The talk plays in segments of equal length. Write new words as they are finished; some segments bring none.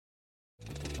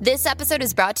This episode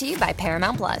is brought to you by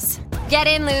Paramount Plus. Get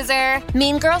in, loser!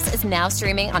 Mean Girls is now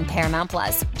streaming on Paramount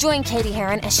Plus. Join Katie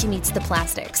Heron as she meets the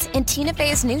plastics in Tina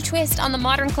Fey's new twist on the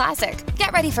modern classic.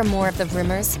 Get ready for more of the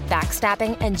rumors,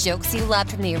 backstabbing, and jokes you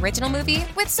loved from the original movie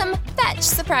with some fetch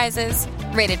surprises.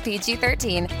 Rated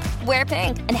PG-13. Wear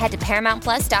pink and head to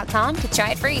ParamountPlus.com to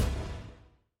try it free.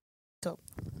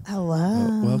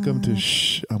 Hello. Welcome to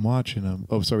I'm watching I'm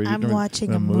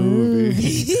watching a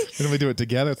movie. When we do it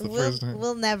together, it's the first time.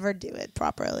 We'll never do it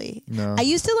properly. No. I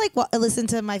used to listen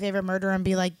to My Favorite Murder and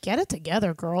be like, get it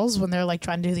together, girls, when they're like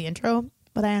trying to do the intro.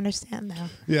 But I understand now.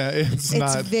 Yeah, it's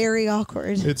not. Very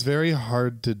awkward. It's very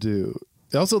hard to do.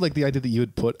 Also, like the idea that you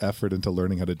would put effort into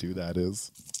learning how to do that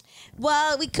is.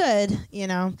 Well, we could,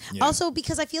 Yeah. Also,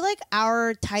 because I feel like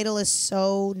our title is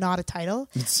so not a title.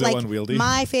 It's so like, unwieldy.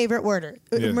 My Favorite Murder.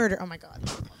 Yeah. Murder. Oh, my God.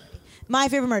 My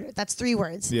Favorite Murder. That's 3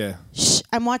 words. Yeah. Shh.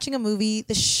 I'm watching a movie.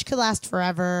 The shh could last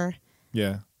forever.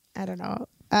 Yeah. I don't know.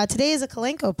 Today is a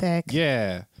Kalenko pick.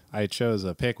 Yeah. I chose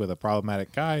a pick with a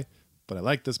problematic guy, but I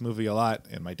like this movie a lot,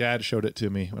 and my dad showed it to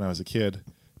me when I was a kid,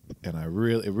 and it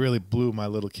really blew my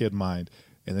little kid mind.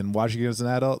 And then watching it as an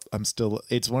adult, I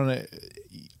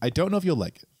don't know if you'll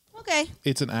like it. Okay.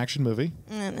 It's an action movie,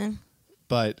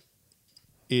 but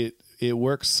it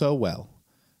works so well.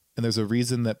 And there's a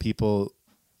reason that people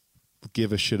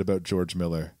give a shit about George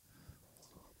Miller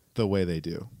the way they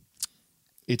do.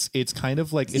 It's kind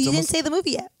of like... So you didn't say the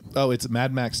movie yet. Oh, it's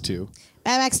Mad Max 2.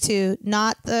 Mad Max 2,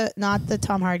 not the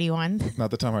Tom Hardy one.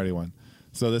 Not the Tom Hardy one.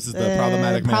 So this is the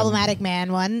problematic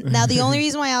man one. Now, the only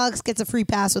reason why Alex gets a free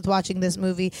pass with watching this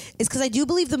movie is because I do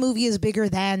believe the movie is bigger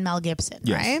than Mel Gibson,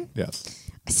 right? Yes.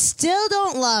 I still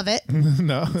don't love it.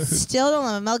 No. Still don't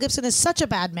love it. Mel Gibson is such a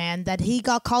bad man that he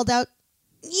got called out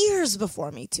years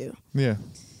before me, too. Yeah.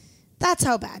 That's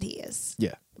how bad he is.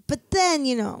 Yeah. But then,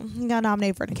 he got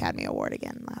nominated for an Academy Award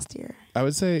again last year. I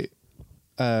would say,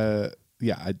 I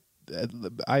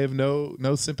have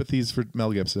no sympathies for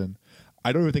Mel Gibson.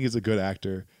 I don't even think he's a good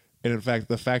actor. And in fact,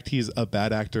 the fact he's a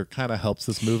bad actor kind of helps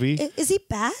this movie. Is he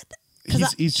bad?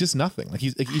 He's just nothing. Like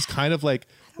he's kind of like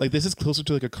this is closer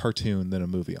to like a cartoon than a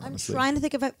movie, honestly. I'm trying to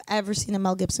think if I've ever seen a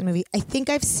Mel Gibson movie. I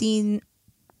think I've seen...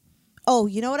 Oh,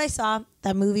 you know what I saw?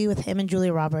 That movie with him and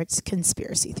Julia Roberts,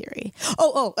 Conspiracy Theory.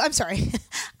 Oh, I'm sorry.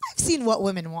 I've seen What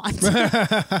Women Want.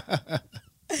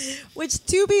 Which,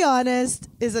 to be honest,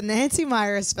 is a Nancy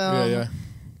Meyers film. Yeah.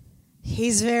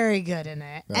 He's very good in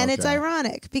it. And it's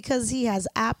ironic because he has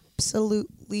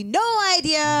absolutely no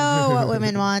idea what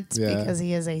women want because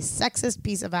he is a sexist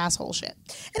piece of asshole shit.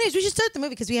 Anyways, we should start the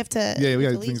movie because we have to... Yeah, we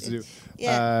got things to do.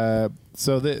 Yeah.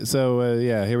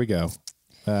 Here we go.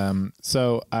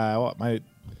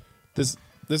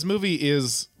 This movie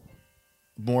is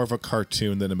more of a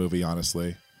cartoon than a movie,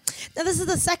 honestly. Now, this is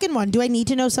the second one. Do I need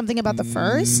to know something about the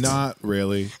first? Not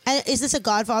really. And is this a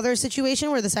Godfather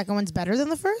situation where the second one's better than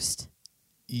the first?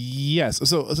 Yes.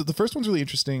 So the first one's really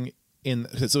interesting.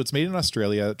 So it's made in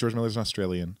Australia. George Miller's an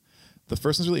Australian. The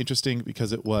first one's really interesting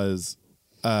because it was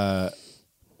a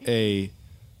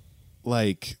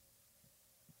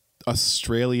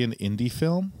Australian indie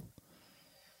film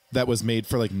that was made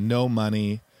for like no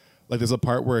money. Like there's a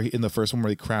part where in the first one where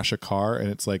he crashed a car and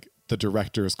it's like the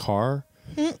director's car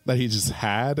that he just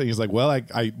had, and he's like, well,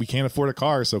 we can't afford a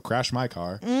car, so crash my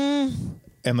car. And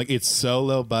like it's so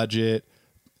low budget,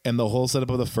 and the whole setup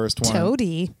of the first one,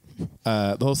 Toady.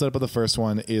 The whole setup of the first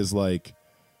one is like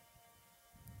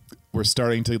we're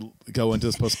starting to go into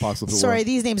this post-apocalyptic Sorry, world.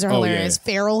 These names are hilarious. Yeah.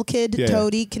 Feral Kid,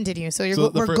 Toady, continue. So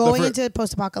we're going into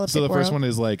post-apocalyptic world. So the first world. one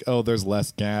is like, there's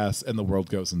less gas and the world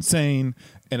goes insane,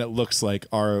 and it looks like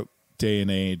our day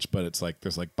and age, but it's like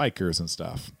there's like bikers and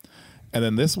stuff. And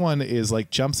then this one is like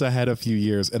jumps ahead a few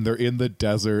years, and they're in the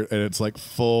desert, and it's like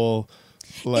full.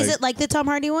 Like, is it like the Tom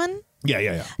Hardy one?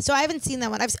 Yeah. So I haven't seen that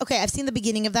one. I've seen the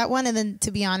beginning of that one, and then to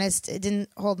be honest, it didn't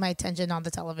hold my attention on the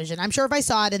television. I'm sure if I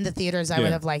saw it in the theaters, I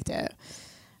would have liked it.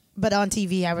 But on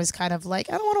TV, I was kind of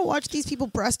like, I don't want to watch these people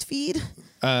breastfeed.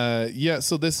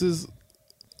 So this is.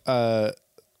 Was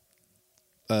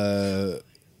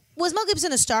Mel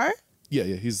Gibson a star? Yeah.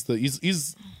 He's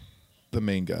the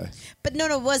main guy. But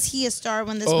no, was he a star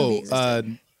when this movie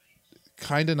existed?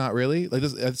 Kind of not really. Like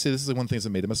this, I'd say this is one of the things that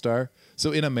made him a star.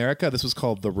 So in America, this was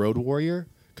called The Road Warrior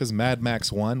because Mad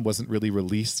Max 1 wasn't really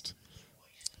released.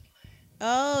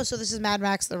 Oh, so this is Mad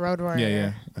Max: The Road Warrior.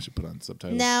 Yeah. I should put on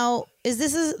subtitles. Now, is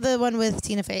this the one with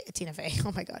Tina Fey?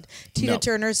 Oh my God, Tina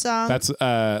Turner's song.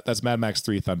 That's Mad Max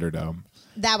 3 Thunderdome.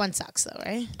 That one sucks though,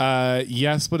 right?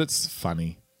 Yes, but it's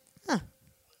funny. Huh.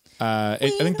 I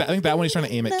think that one he's trying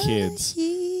to aim at kids,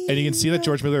 and you can see that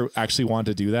George Miller actually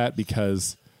wanted to do that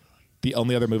because the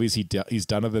only other movies he's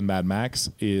done other than Mad Max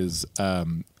is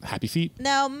Happy Feet.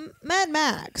 Now, Mad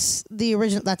Max, the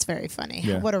original, that's very funny.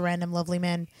 Yeah. What a random, lovely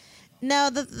man. Now,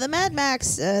 the Mad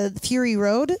Max Fury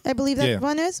Road, I believe that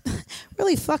one is,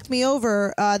 really fucked me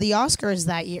over the Oscars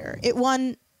that year. It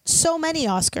won so many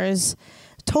Oscars,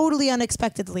 totally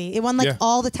unexpectedly. It won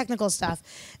all the technical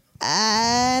stuff.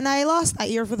 And I lost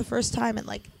that year for the first time in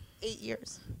like 8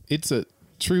 years. It's a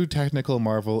true technical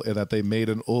marvel in that they made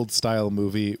an old style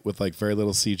movie with like very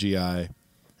little CGI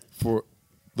for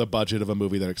the budget of a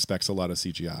movie that expects a lot of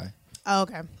CGI. Oh,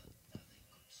 okay.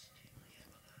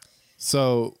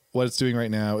 So what it's doing right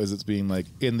now is it's being like,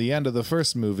 in the end of the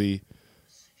first movie,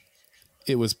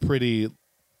 it was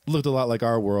looked a lot like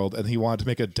our world, and he wanted to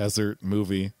make a desert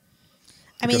movie.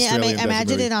 I mean,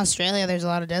 imagine in Australia, there's a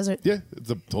lot of desert. Yeah,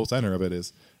 the whole center of it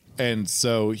is. And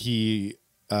so he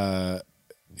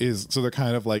so they're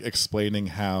kind of like explaining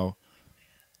how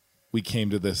we came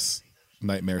to this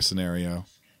nightmare scenario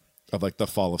of like the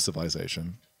fall of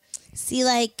civilization. See,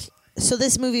 like, so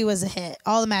this movie was a hit.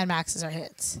 All the Mad Maxes are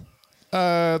hits.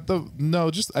 I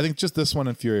think just this one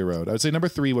and Fury Road. I would say number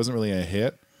 3 wasn't really a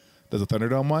hit. There's a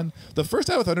Thunderdome one. The first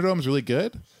half of Thunderdome is really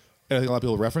good, and I think a lot of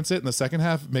people reference it. And the second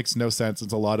half makes no sense.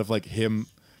 It's a lot of like him,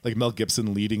 like Mel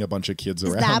Gibson leading a bunch of kids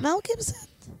around. Is that Mel Gibson?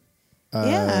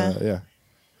 Yeah.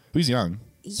 He's young.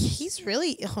 He's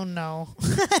really. Oh no.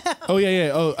 Oh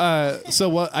yeah. So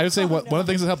what I would say, one of the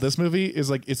things that helped this movie is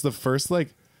like it's the first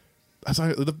like, I'm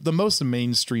sorry, the most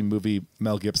mainstream movie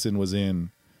Mel Gibson was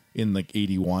in like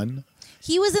 81.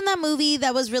 He was in that movie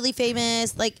that was really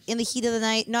famous, like In the Heat of the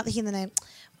Night. Not The Heat of the Night.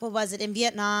 What was it? In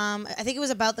Vietnam. I think it was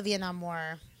about the Vietnam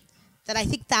War. I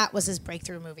think that was his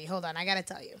breakthrough movie. Hold on, I gotta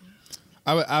tell you.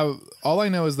 All I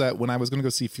know is that when I was going to go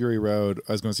see Fury Road,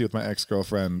 I was going to see it with my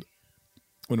ex-girlfriend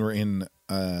when we were in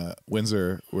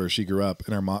Windsor, where she grew up,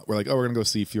 and our mom, we're like, oh, we're going to go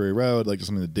see Fury Road, like just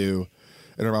something to do.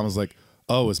 And her mom was like,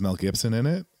 oh, is Mel Gibson in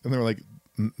it? And they were like,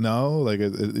 no. Like,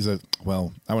 he's like,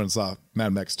 well, I went and saw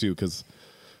Mad Max 2 because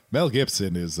Mel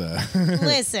Gibson is...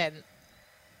 Listen,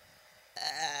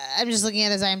 I'm just looking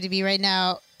at his IMDb right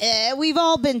now. We've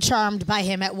all been charmed by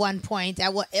him at one point,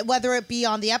 whether it be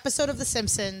on the episode of The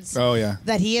Simpsons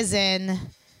that he is in.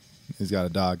 He's got a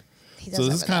dog. So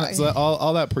this is kind of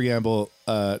all that preamble.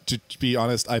 To be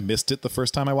honest, I missed it the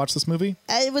first time I watched this movie.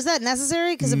 Was that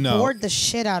necessary? Because it bored the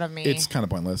shit out of me. It's kind of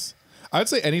pointless. I would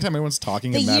say anytime anyone's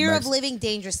talking The in Mad Year Max, of Living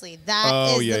Dangerously.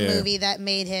 That is the movie that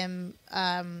made him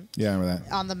I remember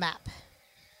that. on the map.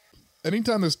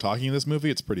 Anytime there's talking in this movie,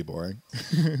 it's pretty boring.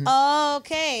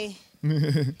 Okay.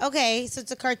 Okay, so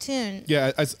it's a cartoon.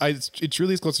 Yeah, it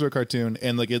truly is closer to a cartoon,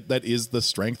 and like that is the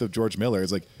strength of George Miller.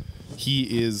 Is like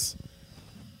he is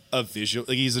a visual,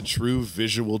 like he's a true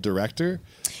visual director.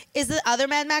 Is the other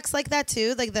Mad Max like that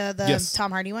too? Like the yes.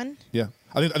 Tom Hardy one? Yeah,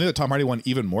 I think the Tom Hardy one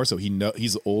even more so.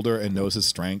 He's older and knows his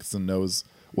strengths and knows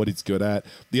what he's good at.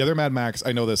 The other Mad Max,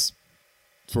 I know this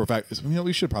for a fact.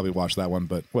 We should probably watch that one,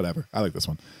 but whatever. I like this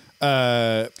one.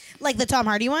 Like the Tom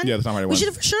Hardy one? Yeah, the Tom Hardy one. We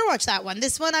should for sure watch that one.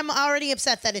 This one, I'm already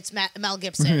upset that it's Mel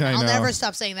Gibson. I'll never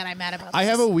stop saying that I'm mad about this. I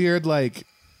have a weird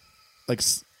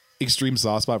extreme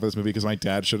soft spot for this movie because my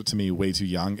dad showed it to me way too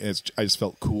young, and I just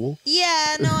felt cool.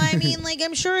 Yeah, no, I mean, like,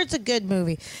 I'm sure it's a good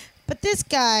movie. But this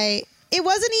guy, it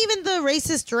wasn't even the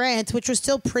racist rant, which was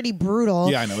still pretty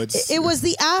brutal. Yeah, I know. It was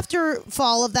the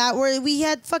afterfall of that where we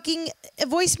had fucking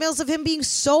voicemails of him being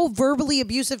so verbally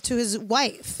abusive to his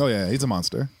wife. Oh, yeah, he's a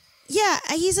monster. Yeah,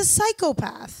 he's a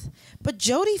psychopath. But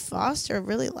Jodie Foster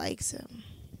really likes him.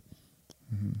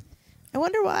 Mm-hmm. I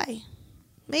wonder why.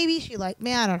 Maybe she liked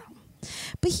me. I don't know.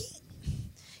 But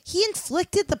he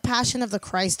inflicted the Passion of the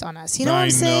Christ on us. You know what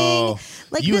I'm saying?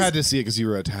 Like you had to see it because you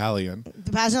were Italian.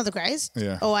 The Passion of the Christ?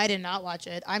 Yeah. Oh, I did not watch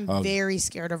it. I'm very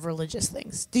scared of religious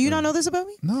things. Do you not know this about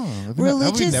me? No. Have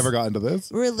we never got into this?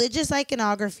 Religious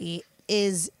iconography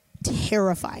is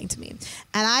terrifying to me.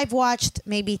 And I've watched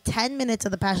maybe 10 minutes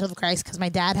of the Passion of the Christ because my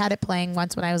dad had it playing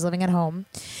once when I was living at home.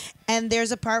 And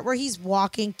there's a part where he's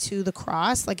walking to the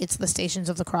cross, like it's the Stations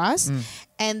of the Cross,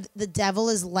 and the devil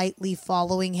is lightly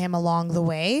following him along the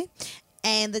way.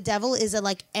 And the devil is a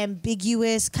like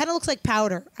ambiguous, kind of looks like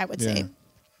powder, I would say.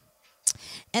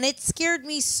 And it scared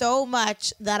me so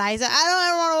much that I said, I don't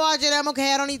ever want to watch it. I'm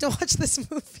okay. I don't need to watch this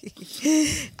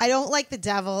movie. I don't like the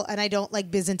devil, and I don't like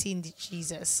Byzantine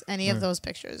Jesus, any of those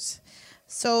pictures.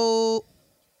 So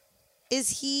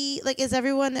is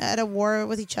everyone at a war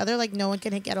with each other? Like no one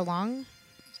can get along?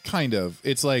 Kind of.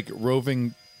 It's like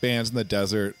roving bands in the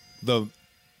desert. The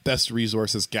best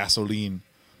resource is gasoline,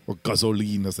 or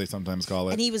gasoline as they sometimes call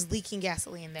it. And he was leaking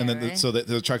gasoline there, and then right? so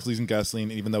the truck's leaking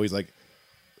gasoline, even though he's like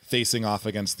facing off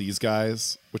against these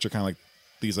guys, which are kind of like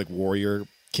these like warrior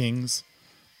kings.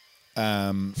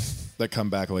 that come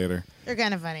back later. They're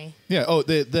kind of funny. Yeah. Oh,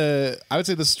 I would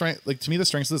say the strength, like to me, the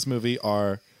strengths of this movie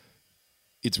are,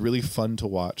 it's really fun to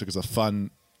watch. Like it's a fun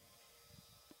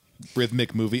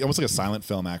rhythmic movie, almost like a silent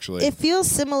film. Actually, it feels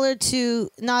similar to,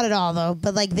 not at all though,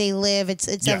 but like They Live. It's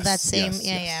yes, of that same. Yes,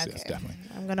 yeah. Yes, definitely.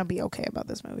 I'm gonna be okay about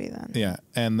this movie then. Yeah,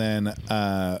 and then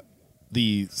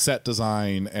the set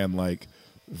design and like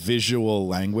visual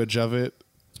language of it,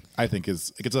 I think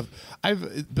is like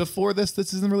before this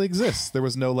doesn't really exist. There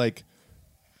was no like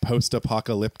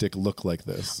post-apocalyptic look like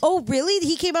this. Oh, really?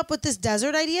 He came up with this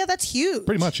desert idea? That's huge.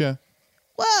 Pretty much, yeah.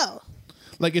 Whoa.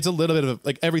 Like it's a little bit of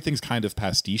like everything's kind of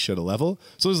pastiche at a level,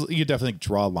 so you definitely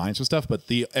draw lines for stuff. But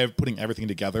putting everything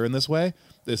together in this way,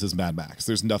 this is Mad Max.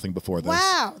 There's nothing before this.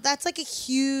 Wow, that's like a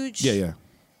huge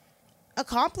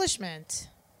accomplishment.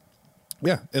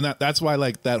 Yeah, and that's why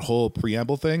like that whole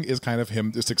preamble thing is kind of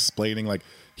him just explaining like,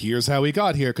 here's how we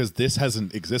got here, because this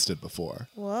hasn't existed before.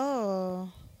 Whoa.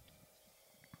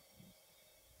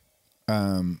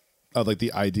 Of like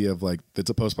the idea of like it's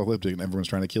a post-apocalyptic and everyone's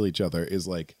trying to kill each other is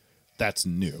like, that's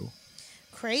new.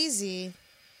 Crazy.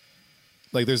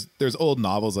 Like there's old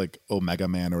novels like Omega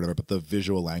Man or whatever, but the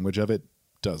visual language of it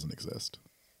doesn't exist.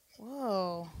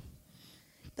 Whoa.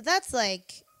 But that's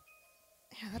like,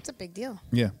 yeah, that's a big deal.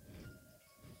 Yeah.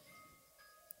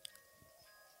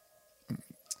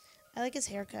 I like his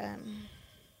haircut.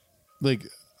 Like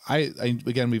I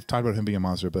again, we've talked about him being a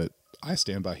monster, but I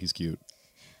stand by he's cute.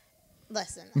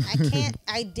 Listen,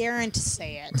 I daren't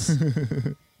say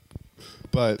it.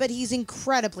 But he's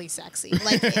incredibly sexy.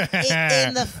 Like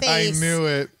in the face. I knew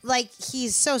it. Like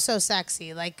he's so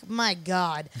sexy. Like my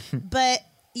God. But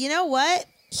you know what?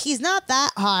 He's not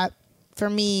that hot for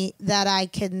me that I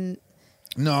can.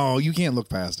 No, you can't look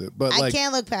past it. But I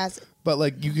can't look past it. But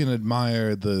like you can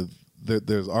admire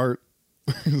there's art.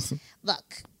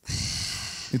 Look.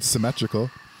 It's symmetrical.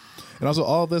 And also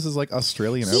all of this is like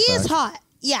Australian He outback. is hot.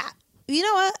 Yeah. You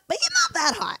know what? But he's not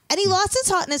that hot. And he lost his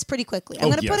hotness pretty quickly. I'm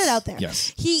going to put it out there.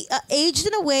 Yes. He aged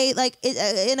in a way like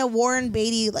in a Warren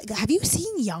Beatty. Like, have you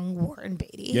seen young Warren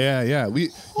Beatty? Yeah.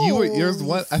 There's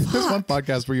one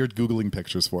podcast where you're Googling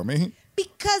pictures for me.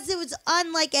 Because it was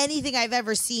unlike anything I've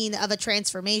ever seen of a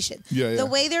transformation. Yeah. The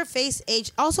way their face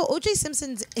aged. Also, O.J.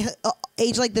 Simpson's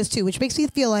aged like this too, which makes me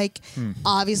feel like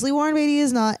obviously Warren Beatty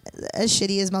is not as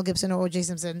shitty as Mel Gibson or O.J.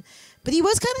 Simpson. But he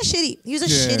was kind of shitty. He was a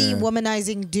shitty,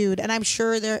 womanizing dude. And I'm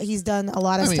sure he's done a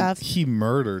lot of stuff. He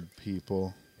murdered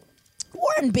people.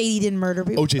 Warren Beatty didn't murder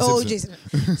people. O.J.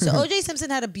 Simpson. So O.J.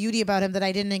 Simpson had a beauty about him that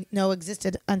I didn't know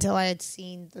existed until I had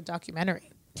seen the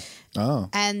documentary. Oh.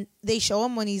 And they show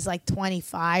him when he's like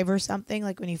 25 or something,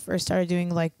 like when he first started doing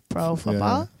like pro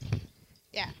football.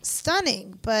 Yeah.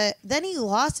 Stunning. But then he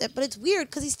lost it. But it's weird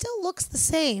because he still looks the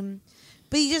same,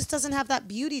 but he just doesn't have that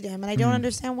beauty to him. And I don't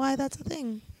understand why that's a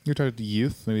thing. You're talking to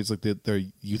youth? Maybe it's like they're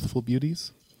youthful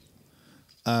beauties?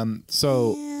 Yeah,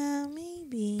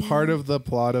 maybe. Part of the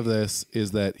plot of this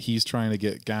is that he's trying to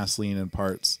get gasoline and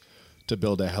parts to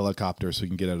build a helicopter so he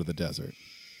can get out of the desert.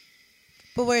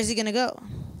 But where's he going to go?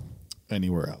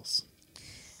 Anywhere else.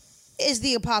 Is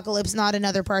the apocalypse not in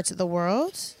other parts of the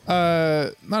world?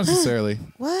 Not necessarily.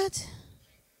 What?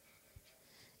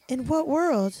 In what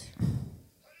world?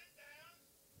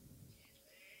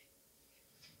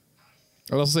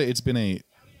 I would also say it's been a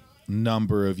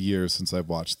number of years since I've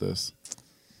watched this.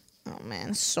 Oh,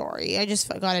 man, sorry. I just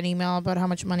got an email about how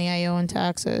much money I owe in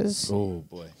taxes. Oh,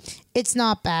 boy. It's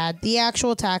not bad. The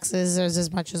actual taxes is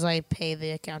as much as I pay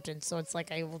the accountant, so it's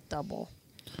like I will double.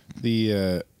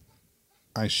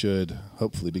 I should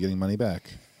hopefully be getting money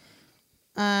back.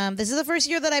 This is the first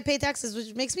year that I pay taxes,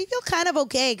 which makes me feel kind of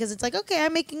okay, because it's like, okay,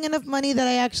 I'm making enough money that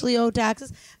I actually owe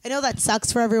taxes. I know that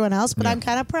sucks for everyone else, but I'm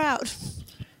kind of proud.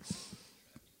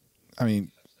 I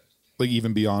mean, like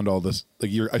even beyond all this,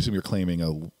 like I assume you're claiming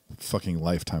a fucking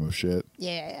lifetime of shit.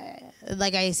 Yeah.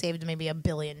 Like I saved maybe $1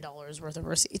 billion worth of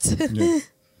receipts. Yeah.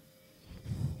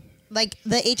 Like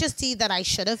the HST that I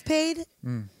should have paid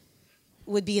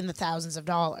would be in the thousands of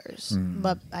dollars,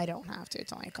 but I don't have to.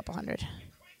 It's only a couple hundred.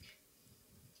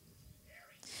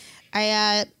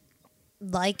 I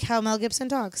like how Mel Gibson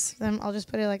talks. I'll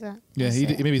just put it like that. Yeah, he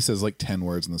maybe says like 10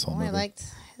 words in this whole movie. I liked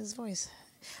his voice.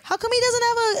 How come he doesn't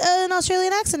have an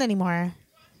Australian accent anymore?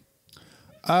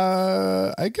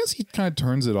 I guess he kind of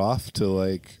turns it off to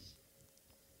like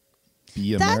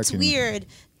be American. That's weird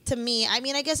to me. I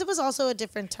mean, I guess it was also a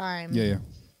different time. Yeah.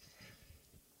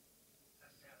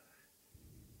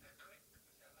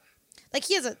 Like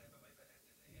he has a.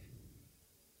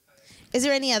 Is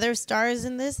there any other stars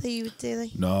in this that you would say?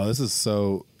 Like? No, this is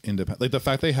so independent. Like the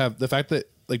fact that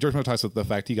like George Miller talks about the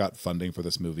fact he got funding for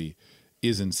this movie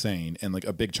is insane, and like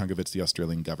a big chunk of it's the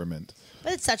Australian government.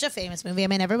 But it's such a famous movie. I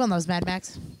mean, everyone loves Mad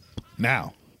Max.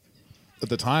 Now, at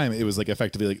the time, it was like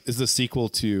effectively like this is a sequel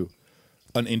to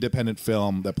an independent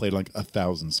film that played like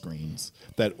 1,000 screens.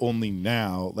 That only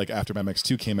now, like after Mad Max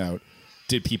 2 came out,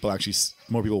 did people actually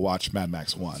more people watch Mad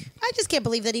Max 1. I just can't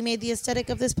believe that he made the aesthetic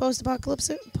of this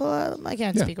post-apocalyptic. I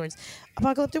can't speak words.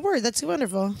 Apocalyptic word. That's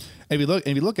wonderful. And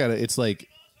if you look at it, it's like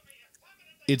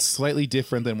it's slightly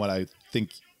different than what I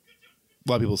think a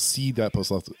lot of people see that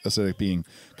post aesthetic being,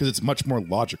 because it's much more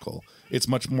logical. It's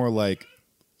much more like,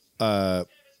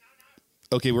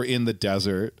 okay, we're in the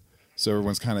desert, so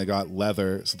everyone's kind of got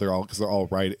leather, so they're all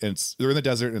right, and they're in the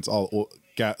desert, and it's all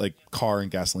like car and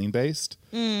gasoline based.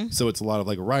 So it's a lot of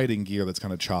like riding gear that's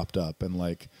kind of chopped up and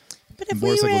like. But if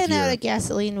we ran out of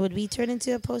gasoline, would we turn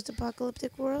into a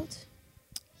post-apocalyptic world?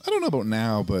 I don't know about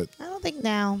now, but I don't think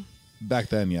now. Back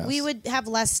then, yes, we would have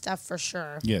less stuff for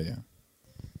sure. Yeah.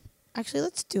 Actually,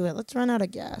 let's do it. Let's run out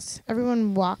of gas.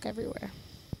 Everyone walk everywhere.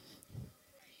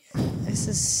 This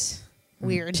is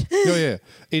weird. Oh yeah,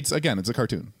 it's a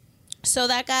cartoon. So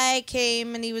that guy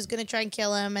came and he was going to try and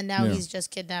kill him, and now he's just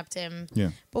kidnapped him.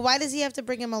 Yeah. But why does he have to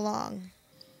bring him along?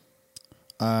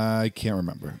 I can't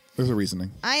remember. There's a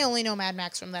reasoning. I only know Mad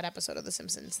Max from that episode of The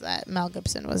Simpsons that Mel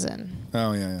Gibson was in.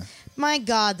 Oh, yeah. My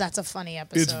God, that's a funny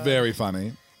episode. It's very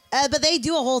funny. But they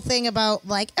do a whole thing about,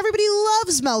 like, everybody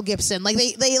loves Mel Gibson. Like,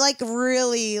 they like,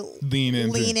 really lean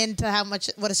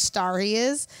into what a star he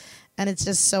is. And it's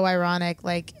just so ironic.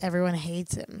 Like, everyone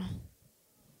hates him.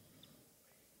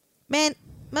 Man,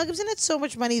 Mel Gibson had so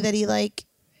much money that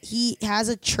he has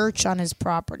a church on his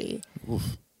property.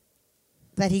 Oof.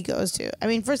 That he goes to. I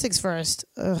mean, first things first.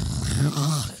 Ugh.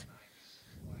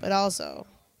 But also,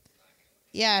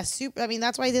 yeah, super. I mean,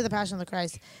 that's why he did The Passion of the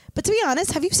Christ. But to be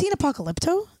honest, have you seen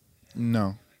Apocalypto?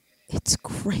 No. It's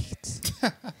great.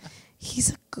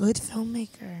 He's a good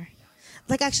filmmaker.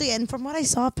 Like, actually, and from what I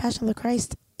saw of Passion of the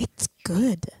Christ, it's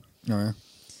good. Oh, yeah.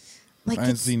 Like, I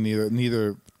didn't see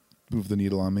neither move the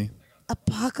needle on me.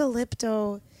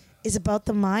 Apocalypto is about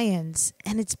the Mayans,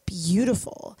 and it's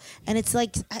beautiful. And it's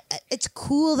like, it's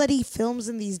cool that he films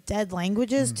in these dead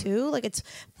languages, too. Like, it's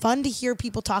fun to hear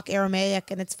people talk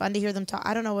Aramaic, and it's fun to hear them talk,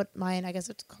 I don't know what Mayan, I guess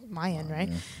it's called Mayan, right?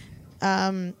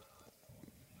 Yeah.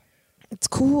 It's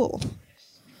cool.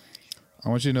 I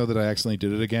want you to know that I accidentally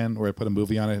did it again, where I put a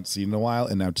movie on it, hadn't seen it in a while,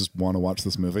 and now just want to watch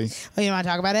this movie. Oh, you want to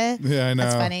talk about it? Yeah, I know.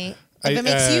 That's funny. If it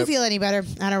makes you feel any better,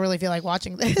 I don't really feel like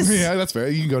watching this. Yeah, that's fair.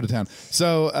 You can go to town.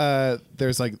 So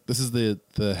there's like, this is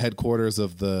the headquarters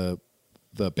of the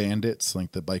bandits,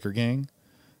 like the biker gang,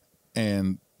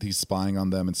 and he's spying on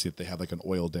them and see if they have like an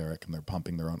oil derrick, and they're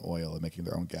pumping their own oil and making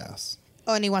their own gas.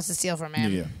 Oh, and he wants to steal from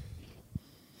him. Yeah.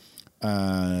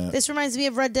 This reminds me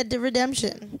of Red Dead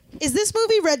Redemption. Is this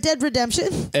movie Red Dead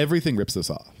Redemption? Everything rips this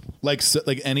off. Like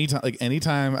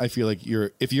anytime I feel like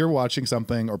if you're watching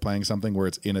something or playing something where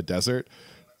it's in a desert,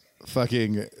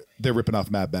 fucking they're ripping off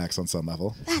Mad Max on some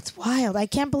level. That's wild. I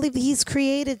can't believe that he's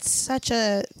created such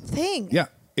a thing. Yeah,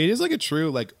 it is like a true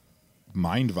like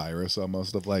mind virus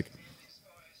almost of like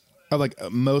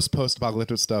most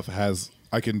post-apocalyptic stuff has.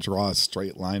 I can draw a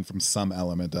straight line from some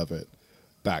element of it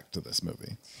back to this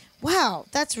movie. Wow,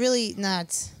 that's really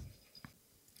nuts.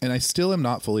 And I still am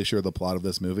not fully sure of the plot of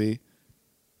this movie,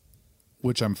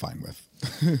 which I'm fine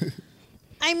with.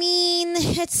 I mean,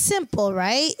 it's simple,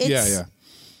 right? Yeah.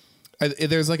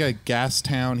 There's like a gas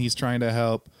town he's trying to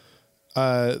help.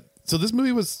 So this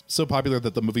movie was so popular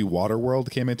that the movie Waterworld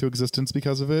came into existence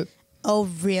because of it. Oh,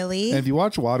 really? And if you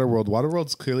watch Waterworld,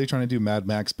 Waterworld's clearly trying to do Mad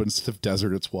Max, but instead of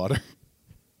desert, it's water.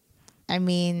 I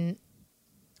mean,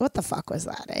 what the fuck was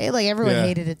that? Eh? Like everyone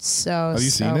hated it so. Have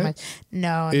you seen it? Much.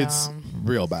 No, it's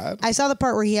real bad. I saw the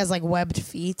part where he has like webbed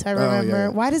feet. I remember. Yeah.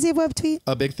 Why does he have webbed feet?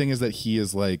 A big thing is that he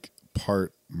is like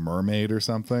part mermaid or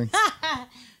something.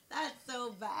 That's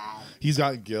so bad. He's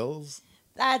got gills.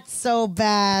 That's so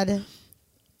bad.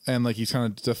 And like he's kind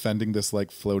of defending this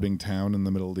like floating town in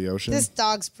the middle of the ocean. This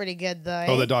dog's pretty good though.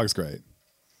 Oh, the dog's great.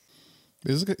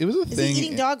 It was a thing. Is he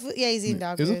eating dog food? Yeah, he's eating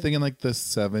dog food. It was a thing in like the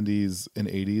 70s and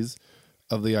 80s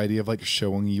of the idea of like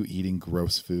showing you eating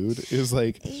gross food. It was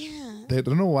like, I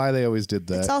don't know why they always did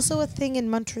that. It's also a thing in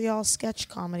Montreal sketch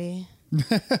comedy.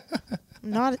 I'm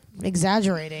not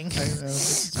exaggerating. I know.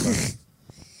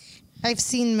 I've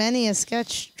seen many a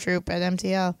sketch troupe at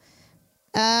MTL.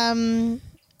 But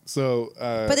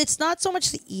it's not so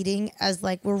much the eating as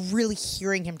like we're really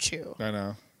hearing him chew. I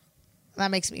know. That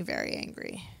makes me very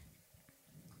angry.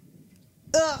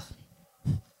 Ugh.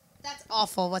 That's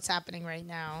awful what's happening right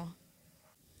now.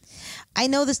 I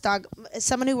know this dog.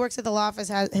 Someone who works at the law office,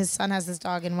 his son has this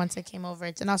dog, and once it came over,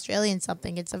 it's an Australian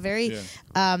something. It's a very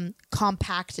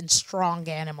compact and strong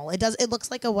animal. It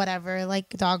looks like a whatever, like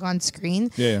dog on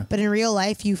screen. Yeah. But in real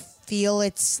life, you feel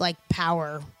its like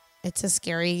power. It's a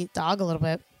scary dog a little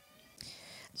bit.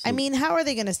 So, I mean, how are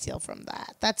they going to steal from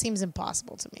that? That seems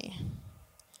impossible to me.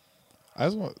 I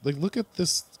just want look at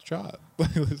this shot.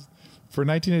 For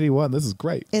 1981, this is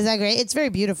great. Is that great? It's very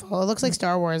beautiful. It looks like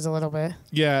Star Wars a little bit.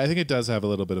 Yeah, I think it does have a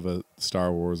little bit of a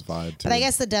Star Wars vibe too. But I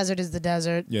guess the desert is the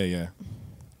desert. Yeah.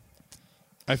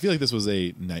 I feel like this was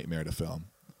a nightmare to film.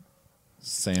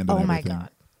 Sand and everything. everything. My God.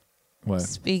 What?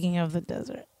 Speaking of the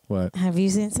desert. What? Have you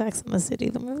seen Sex and the City,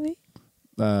 the movie?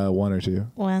 One or two.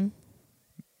 When?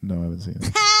 No, I haven't seen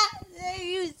it.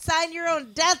 You signed your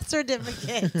own death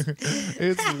certificate.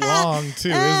 It's long too,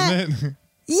 isn't it?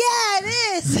 Yeah, it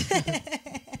is.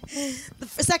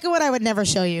 The second one I would never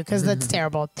show you because that's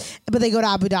terrible. But they go to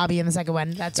Abu Dhabi in the second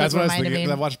one. That's what I was reminded thinking.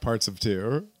 me. I watched parts of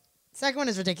two. Second one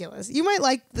is ridiculous. You might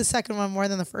like the second one more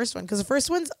than the first one because the first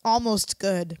one's almost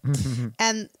good,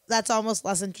 and that's almost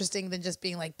less interesting than just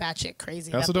being like batshit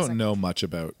crazy. I also don't know much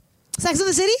about Sex and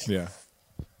the City. Yeah,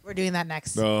 we're doing that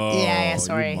next. Oh, yeah.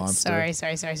 Sorry. you monster.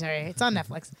 Sorry. It's on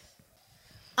Netflix.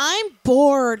 I'm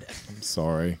bored. I'm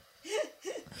sorry.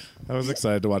 I was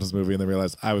excited to watch this movie and then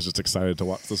realized I was just excited to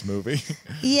watch this movie.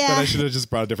 Yeah. That I should have just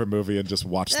brought a different movie and just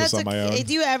watched this on my own.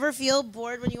 Do you ever feel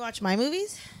bored when you watch my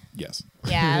movies? Yes.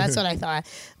 Yeah, that's what I thought.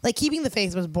 Like, Keeping the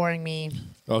Faith was boring me.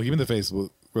 Oh, Keeping the Faith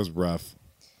was rough.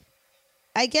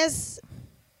 I guess,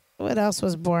 what else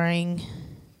was boring?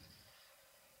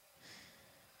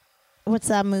 What's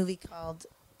that movie called?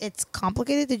 It's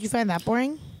Complicated. Did you find that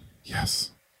boring?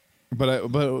 Yes. But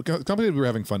Complicated, we were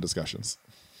having fun discussions.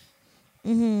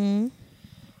 Mm-hmm.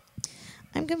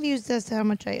 I'm confused as to how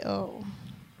much I owe.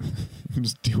 I'm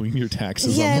just doing your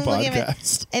taxes on the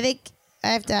podcast. I think I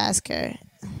have to ask her.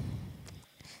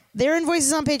 Their invoice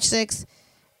is on page 6.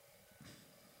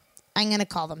 I'm going to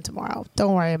call them tomorrow.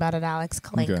 Don't worry about it, Alex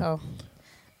Kalenko. Okay.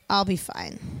 I'll be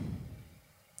fine.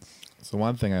 So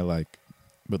one thing I like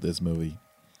with this movie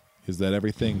is that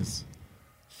everything's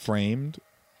framed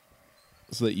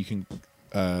so that you can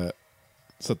so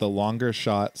that the longer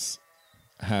shots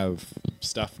have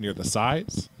stuff near the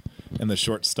sides and the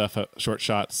short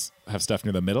shots have stuff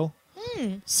near the middle.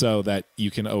 So that you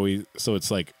can always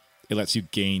it's like it lets you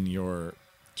gain your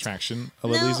traction a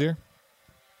little easier.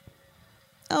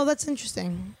 Oh, that's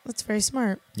interesting. That's very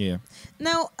smart. Yeah.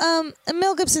 Now,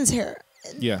 Mel Gibson's hair.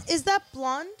 Yeah. Is that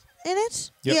blonde in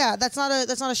it? Yep. Yeah, that's not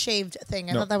a shaved thing.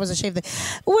 I thought that was a shaved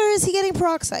thing. Where is he getting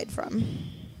peroxide from?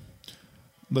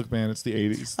 Look, man, it's the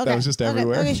 80s. Okay. That was just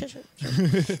everywhere. Okay, sure.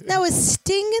 Now, was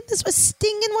Sting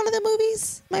in one of the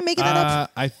movies? Am I making that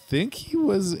up? I think he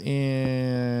was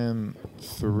in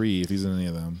 3, if he's in any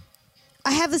of them.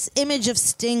 I have this image of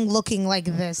Sting looking like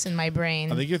this in my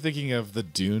brain. I think you're thinking of the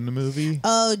Dune movie.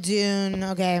 Oh, Dune.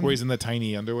 Okay. Where he's in the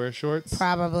tiny underwear shorts.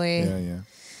 Probably. Yeah.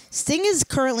 Sting is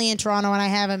currently in Toronto, and I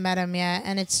haven't met him yet,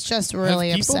 and it's just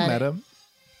really upsetting. Have people met him?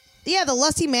 Yeah, the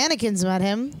Lusty Mannequins met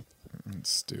him.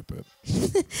 It's stupid.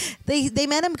 They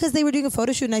met him because they were doing a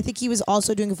photo shoot, and I think he was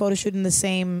also doing a photo shoot in the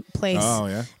same place. Oh,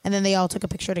 yeah? And then they all took a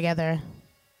picture together.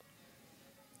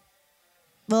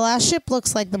 The Last Ship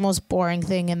looks like the most boring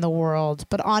thing in the world,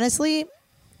 but honestly,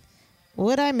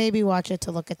 would I maybe watch it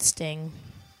to look at Sting?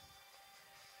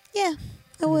 Yeah,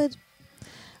 I would.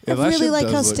 Yeah, I really like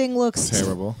how Sting looks.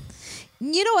 Terrible.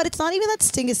 You know what? It's not even that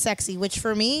Sting is sexy, which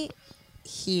for me,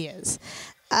 he is.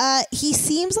 He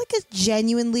seems like a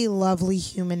genuinely lovely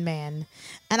human man.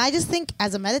 And I just think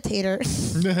as a meditator,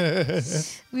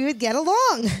 we would get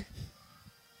along.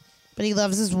 But he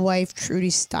loves his wife, Trudy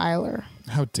Styler.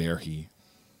 How dare he?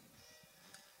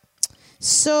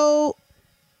 So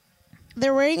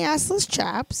they're wearing assless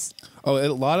chaps. Oh, there's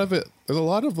a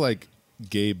lot of like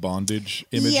gay bondage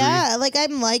imagery. Yeah, like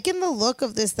I'm liking the look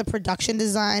of this, the production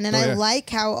design, and I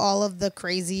like how all of the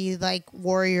crazy like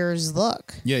warriors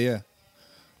look. Yeah.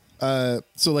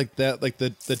 So like that, like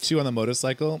the two on the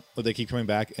motorcycle, but they keep coming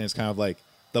back, and it's kind of like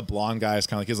the blonde guy is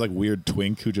kind of like his like weird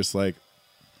twink who just like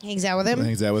hangs out with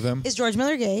him. Is George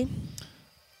Miller gay?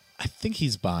 I think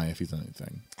he's bi if he's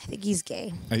anything. I think he's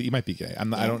gay. He might be gay.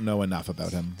 I don't know enough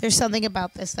about him. There's something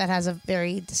about this that has a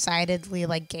very decidedly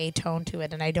like gay tone to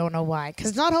it, and I don't know why. Because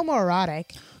it's not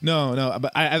homoerotic. No,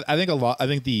 but I think a lot. I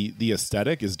think the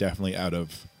aesthetic is definitely out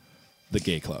of the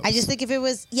gay clubs. I just think if it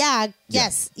was,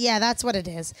 yes, that's what it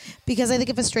is. Because I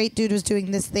think if a straight dude was doing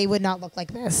this, they would not look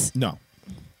like this. No.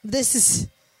 This is.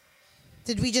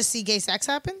 Did we just see gay sex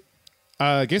happen?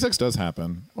 Gay sex does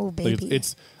happen. Oh, Like, baby.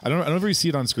 it's I don't know if you see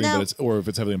it on screen, Now, but it's or if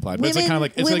it's heavily implied. But it's like kind of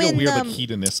like it's like a women, weird like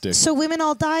hedonistic. So women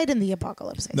all died in the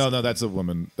apocalypse. I No, see. no, that's a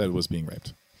woman that was being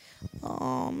raped.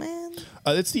 Oh man.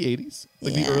 It's the 80s,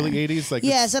 like Yeah. the early 80s. Like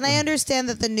Yes, and I understand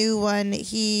that the new one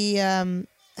he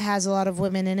has a lot of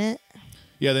women in it.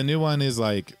 yeah, the new one is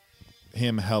like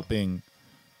him helping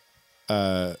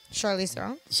Charlize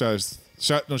Theron.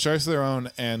 Charlize Theron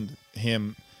and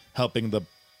him helping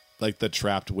the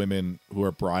trapped women who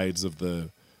are brides of the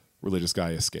religious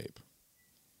guy escape.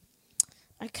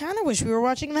 I kind of wish we were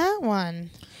watching that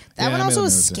one. That Yeah, one I also made a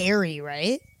was note of it. scary,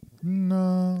 right?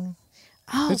 No,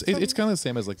 Oh, it's kind of the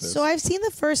same as like this. so I've seen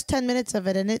the first 10 minutes of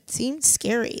it, and it seemed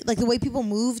scary. Like the way people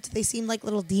moved, they seemed like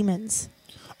little demons.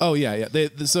 Oh yeah.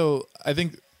 So I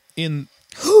think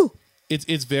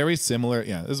it's very similar.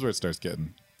 Yeah, this is where it starts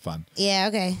getting fun. Yeah.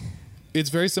 Okay. It's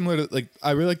very similar to like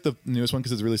I really like the newest one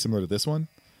because it's really similar to this one,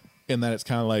 in that it's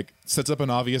kind of like sets up an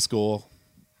obvious goal.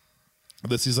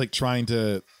 This is like trying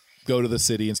to go to the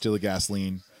city and steal the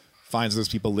gasoline, finds those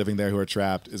people living there who are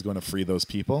trapped, is going to free those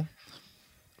people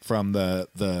from the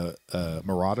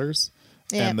marauders,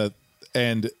 Yep.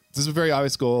 and this is a very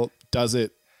obvious goal. Does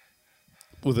it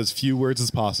with as few words as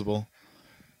possible,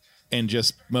 and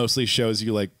just mostly shows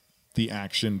you like the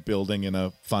action building in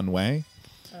a fun way.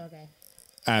 Okay.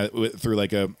 Through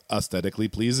like a aesthetically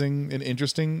pleasing and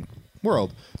interesting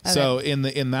world. Okay. So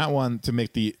in that one, to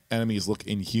make the enemies look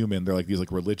inhuman, they're like these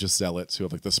like religious zealots who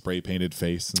have like the spray painted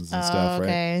faces and stuff, right?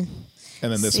 Okay.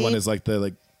 And then this See? one is like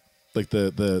the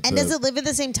And does it live in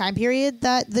the same time period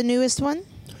that the newest one?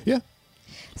 yeah.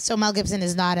 So Mel Gibson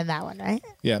is not in that one, right?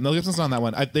 Yeah, Mel Gibson's not on that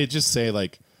one. They just say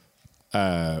like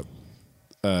Tom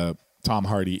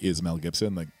Hardy is Mel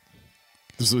Gibson. Like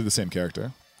this is really the same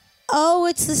character. Oh,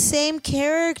 it's the same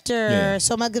character. Yeah.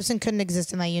 So Mel Gibson couldn't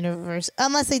exist in that universe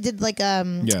unless they did like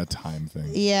Yeah, time thing.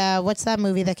 Yeah, what's that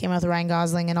movie that came out with Ryan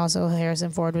Gosling and also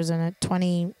Harrison Ford was in it?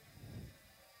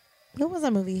 What was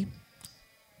that movie?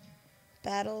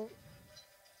 Battle.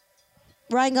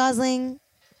 Ryan Gosling.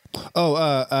 Oh,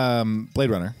 Blade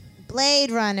Runner.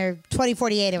 Blade Runner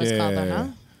 2048 it was called,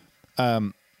 though,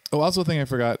 no? Also, a thing I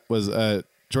forgot was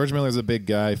George Miller's a big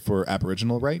guy for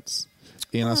Aboriginal rights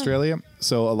in Australia.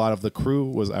 So a lot of the crew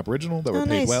was Aboriginal that were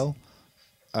paid nice. well.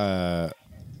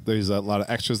 There's a lot of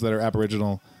extras that are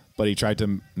Aboriginal, but he tried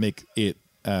to make it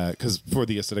because for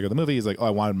the aesthetic of the movie, he's like, oh,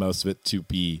 I wanted most of it to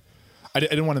be. I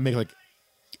didn't want to make like.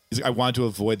 He's like, I wanted to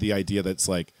avoid the idea that's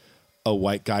like a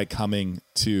white guy coming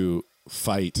to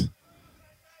fight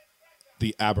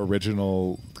the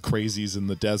Aboriginal crazies in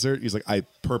the desert. He's like, I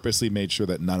purposely made sure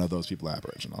that none of those people are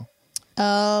Aboriginal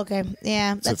Oh, okay.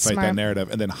 Yeah, to that's fight smart. that narrative,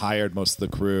 and then hired most of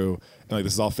the crew. And like,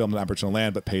 this is all filmed on Aboriginal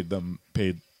land, but paid them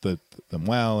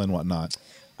well and whatnot.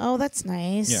 Oh, that's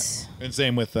nice. Yeah, and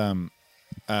same with 3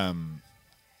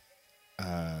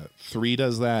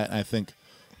 does that. And I think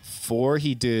 4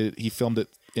 he filmed it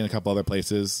in a couple other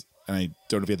places, and I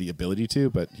don't know if he had the ability to,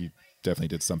 but he definitely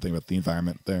did something with the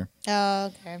environment there.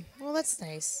 Oh, okay. Well, that's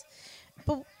nice.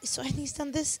 But so and he's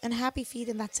done this and Happy Feet,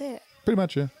 and that's it. Pretty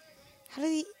much, yeah. How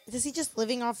did he? Is he just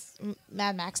living off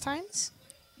Mad Max times?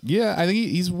 Yeah, I think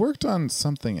he's worked on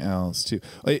something else too.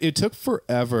 Like, it took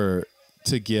forever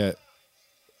to get.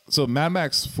 So Mad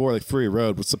Max 4, like Fury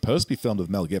Road, was supposed to be filmed with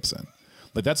Mel Gibson.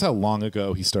 Like that's how long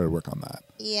ago he started work on that.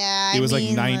 Yeah, It was like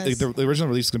was the original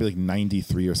release was gonna be like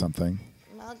 93 or something.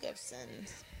 Mel Gibson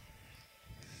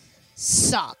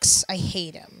sucks. I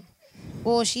hate him.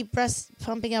 Well, was she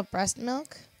pumping out breast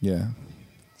milk? Yeah.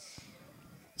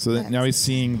 So then now he's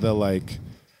seeing the like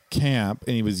camp,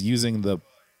 and he was using the.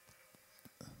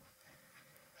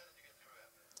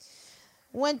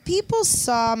 When people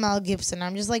saw Mel Gibson,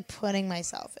 I'm just like putting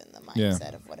myself in the Yeah.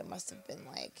 mindset of what it must have been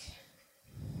like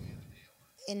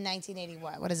in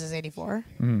 1981. What is this, 84?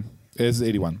 It's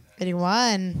 81.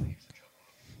 81.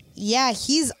 Yeah,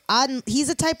 he's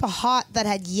a type of hot that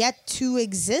had yet to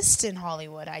exist in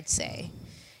Hollywood, I'd say.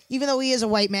 Even though he is a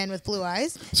white man with blue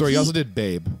eyes. Sorry, he also did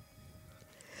Babe.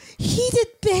 He did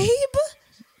Babe?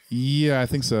 Yeah, I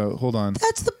think so. Hold on.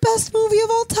 That's the best movie of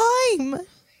all time.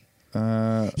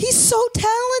 He's so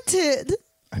talented.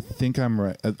 I think I'm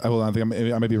right. Hold on,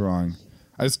 I might be wrong.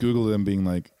 I just Googled him being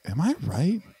like, am I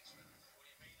right?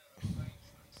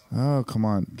 Oh, come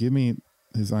on. Give me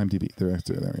his IMDb. There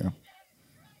we go.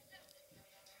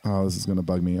 Oh, this is going to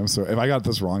bug me. I'm sorry. If I got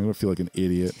this wrong, I would feel like an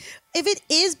idiot. If it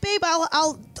is Babe,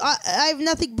 I have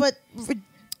nothing but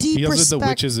deep He also respect. did The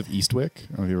Witches of Eastwick.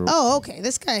 I don't know if you ever- Oh, okay.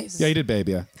 This guy's... Yeah, he did Babe,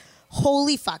 yeah.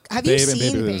 Holy fuck. Have you Babe and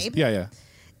seen Babe. Babe? Yeah, yeah.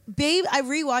 Babe, I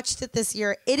rewatched it this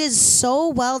year. It is so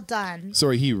well done.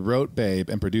 Sorry, he wrote Babe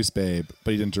and produced Babe,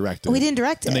 but he didn't direct it. We didn't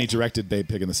direct it. And then he directed Babe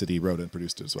Pig in the City, wrote it and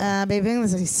produced it as well. Babe Pig in the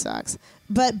City sucks.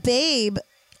 But Babe,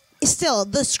 still,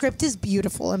 the script is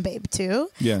beautiful in Babe too.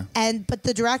 Yeah. But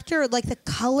the director, like the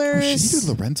colors. Oh, she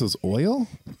did Lorenzo's Oil?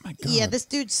 Oh my God. Yeah, this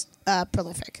dude's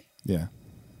prolific. Yeah.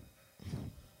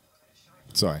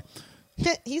 Sorry.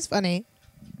 He's funny.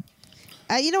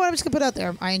 You know what? I'm just going to put out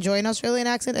there. I enjoy an Australian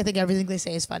accent. I think everything they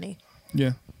say is funny.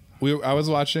 Yeah. I was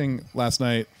watching last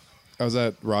night. I was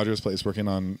at Roger's place working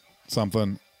on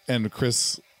something, and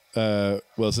Chris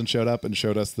Wilson showed up and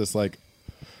showed us this, like,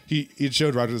 he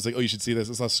showed Roger this, like, oh, you should see this.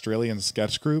 This Australian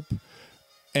sketch group.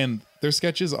 And their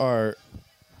sketches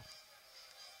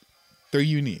they're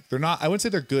unique. They're not, I wouldn't say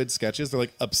they're good sketches. They're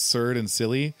like absurd and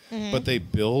silly, but they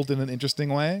build in an interesting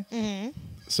way. Mm-hmm.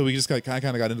 So we just kind of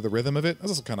got into the rhythm of it. I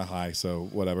was also kind of high, so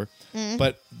whatever. Mm-hmm.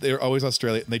 But they're always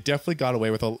Australian. And they definitely got away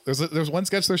with there's one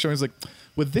sketch they're showing. It's like,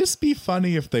 would this be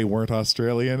funny if they weren't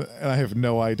Australian? And I have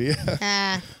no idea.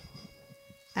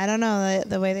 I don't know.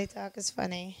 The way they talk is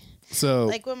funny. So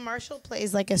like when Marshall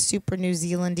plays like a super New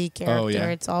Zealandy character,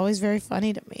 it's always very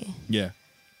funny to me. Yeah.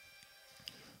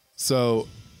 So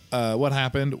what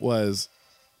happened was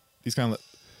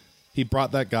he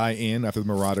brought that guy in after the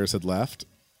Marauders had left,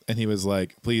 and he was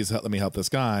like, please let me help this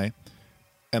guy.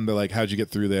 And they're like, how'd you get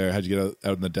through there? How'd you get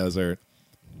out in the desert?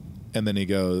 And then he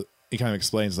kind of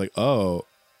explains like, oh,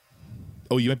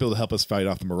 you might be able to help us fight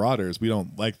off the Marauders. We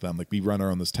don't like them. Like, we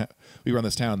run this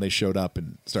town. They showed up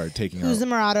and started taking Who's the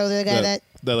Marauder? The guy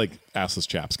the like assless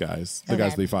chaps guys. The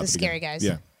guys that they fought. The scary guys.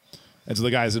 Yeah. And so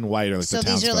the guys in white are like the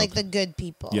townspeople. So these are like the good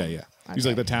people. Yeah, yeah. Okay. He's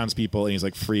like the townspeople, and he's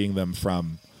like freeing them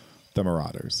from the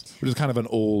Marauders, which is kind of an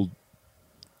old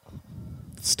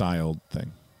styled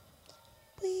thing.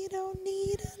 We don't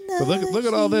need another. But look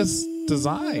at all this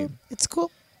design. It's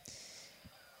cool.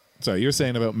 Sorry, you're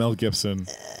saying about Mel Gibson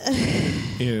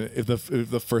if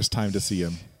the first time to see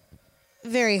him.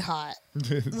 Very hot.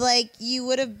 Like, you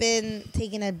would have been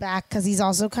taken aback because he's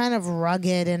also kind of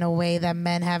rugged in a way that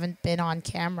men haven't been on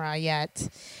camera yet.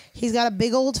 He's got a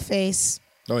big old face.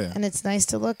 Oh, yeah. And it's nice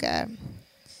to look at.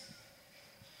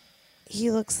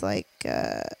 He looks like,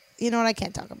 you know what? I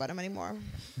can't talk about him anymore.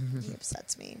 He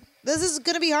upsets me. This is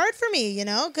going to be hard for me,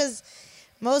 because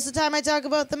most of the time I talk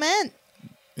about the men.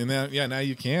 And now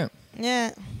you can't.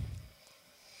 Yeah.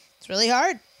 It's really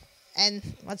hard. And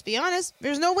let's be honest,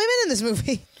 there's no women in this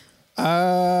movie.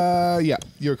 Yeah,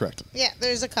 you're correct. Yeah,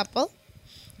 there's a couple.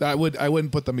 I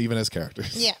wouldn't put them even as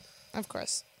characters. Yeah, of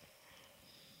course.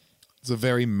 It's a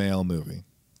very male movie.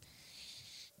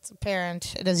 It's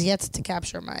apparent. It has yet to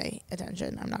capture my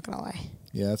attention. I'm not going to lie.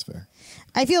 Yeah, that's fair.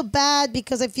 I feel bad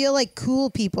because I feel like cool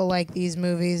people like these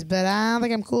movies, but I don't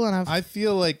think I'm cool enough. I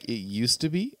feel like it used to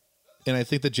be, and I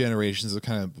think the generations have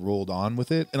kind of rolled on with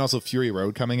it. And also Fury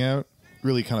Road coming out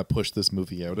really kind of pushed this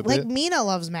movie out a bit. Like Mina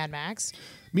loves Mad Max.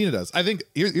 Mina does. I think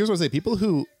here's what I say. People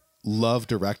who love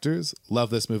directors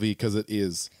love this movie because it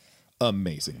is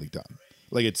amazingly done.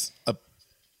 Like, it's a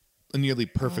nearly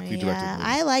perfectly directed movie.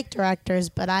 I like directors,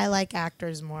 but I like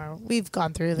actors more. We've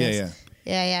gone through this.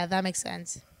 Yeah, that makes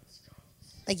sense.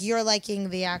 Like, you're liking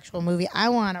the actual movie. I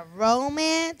want a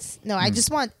romance. No, I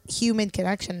just want human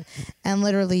connection. And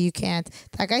literally, you can't.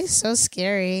 That guy's so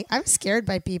scary. I'm scared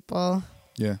by people.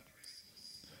 Yeah.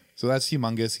 So that's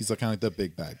Humongous. He's kind of like the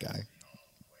big bad guy.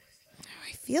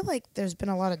 I feel like there's been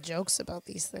a lot of jokes about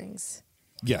these things.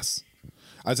 Yes.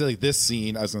 I'd say like this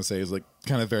scene, I was going to say, is like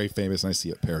kind of very famous, and I see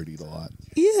it parodied a lot.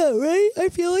 Yeah, right? I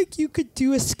feel like you could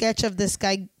do a sketch of this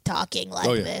guy talking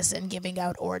like this and giving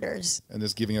out orders. And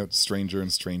just giving out stranger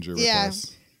and stranger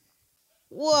requests.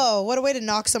 Whoa, what a way to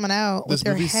knock someone out with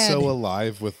their head. This movie's so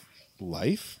alive with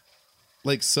life.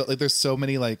 Like there's so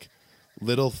many like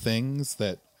little things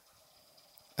that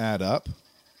add up.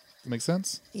 Make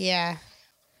sense? Yeah.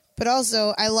 But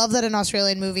also, I love that an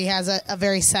Australian movie has a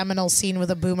very seminal scene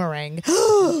with a boomerang.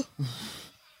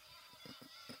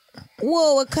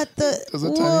 Whoa, it cut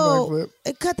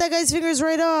it cut that guy's fingers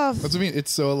right off. That's what I mean.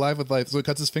 It's so alive with life. So it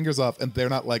cuts his fingers off, and they're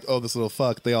not like, oh, this little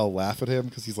fuck. They all laugh at him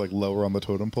because he's like lower on the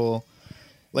totem pole.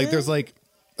 Like, there's like,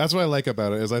 that's what I like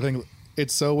about it, is I think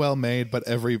it's so well made, but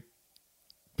every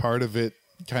part of it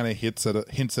kind of hints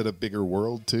at a bigger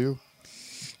world too.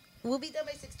 We'll be done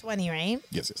by 6:20, right?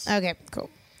 Yes. Okay,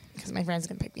 cool. Because my friend's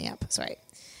gonna pick me up. Sorry.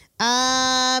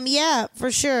 Yeah,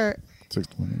 for sure.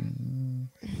 6:20.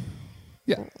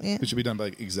 Yeah, it should be done by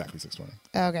exactly 6:20.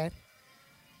 Okay.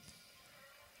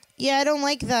 Yeah, I don't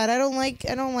like that. I don't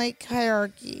like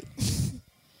hierarchy.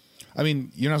 I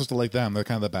mean, you're not supposed to like them. They're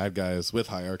kind of the bad guys with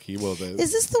hierarchy. Well,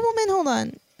 is this the woman? Hold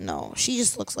on. No, she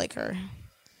just looks like her.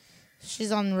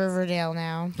 She's on Riverdale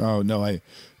now. Oh, no, I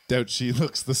doubt she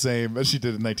looks the same as she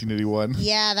did in 1981.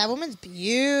 Yeah, that woman's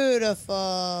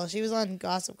beautiful. She was on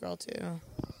Gossip Girl, too.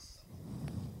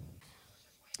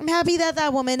 I'm happy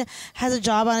that woman has a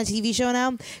job on a TV show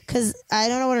now, because I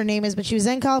don't know what her name is, but she was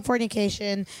in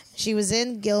Californication. She was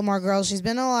in Gilmore Girls. She's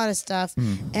been in a lot of stuff.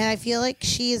 And I feel like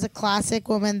she is a classic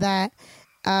woman that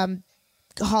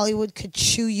Hollywood could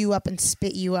chew you up and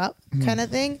spit you up kind of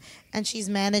thing. And she's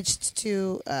managed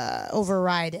to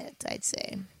override it, I'd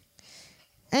say.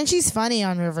 And she's funny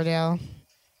on Riverdale.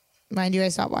 Mind you, I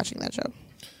stopped watching that show.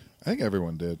 I think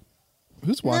everyone did.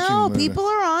 Who's watching? No, people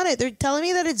are on it. They're telling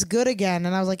me that it's good again,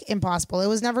 and I was like, impossible. It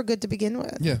was never good to begin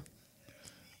with. Yeah,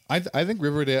 I think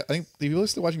Riverdale. I think the people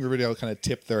still watching Riverdale kind of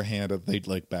tip their hand that they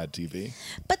like bad TV,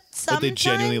 but sometimes they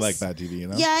genuinely like bad TV. You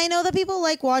know? Yeah, I know that people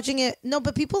like watching it. No,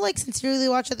 but people like sincerely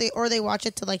watch it, they watch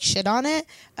it to like shit on it,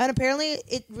 and apparently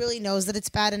it really knows that it's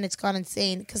bad and it's gone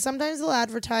insane. Because sometimes they'll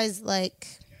advertise like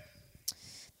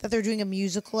that they're doing a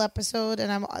musical episode,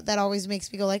 and that always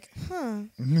makes me go like, huh.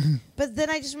 But then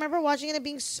I just remember watching it and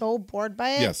being so bored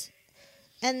by it. Yes.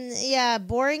 And yeah,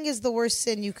 boring is the worst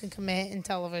sin you can commit in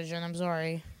television. I'm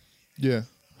sorry. Yeah.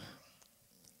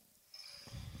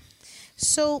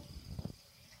 So,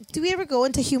 do we ever go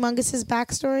into Humongous's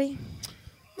backstory?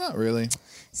 Not really.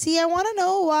 See, I want to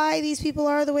know why these people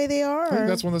are the way they are. I think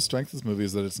that's one of the strengths of this movie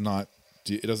is that it's not.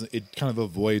 It doesn't. It kind of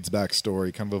avoids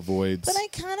backstory. Kind of avoids. But I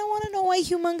kind of want to know why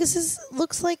Humongous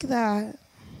looks like that.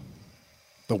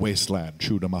 The wasteland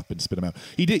chewed him up and spit him out.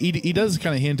 He does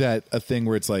kind of hint at a thing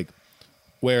where it's like,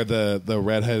 where the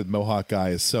redheaded Mohawk guy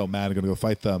is so mad and going to go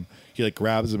fight them. He like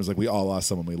grabs him and is like, we all lost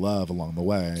someone we love along the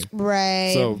way.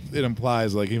 Right. So it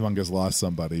implies like Humongous lost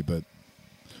somebody, but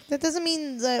that doesn't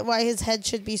mean that why his head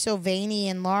should be so veiny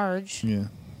and large. Yeah.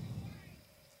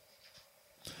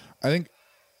 I think,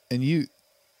 and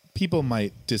people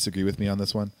might disagree with me on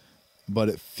this one, but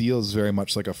it feels very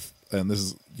much like and this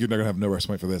is, you're not going to have no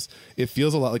response for this. It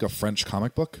feels a lot like a French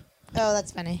comic book. Oh,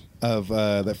 that's funny. Of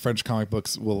that French comic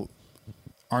books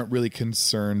aren't really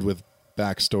concerned with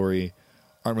backstory,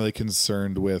 aren't really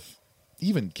concerned with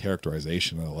even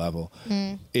characterization at a level.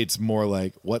 It's more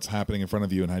like what's happening in front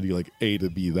of you and how do you like A to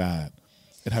B that,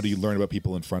 and how do you learn about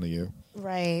people in front of you.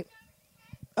 Right.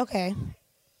 Okay.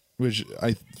 Which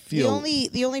I feel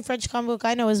the only French comic book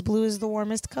I know is Blue is the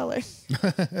Warmest Color.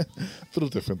 a little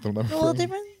different than a little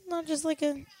different, not just like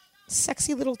a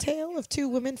sexy little tale of two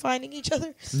women finding each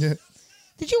other. Yeah.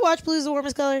 Did you watch Blue is the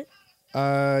Warmest Color?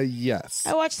 Yes.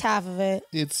 I watched half of it.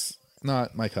 It's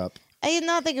not my cup. I did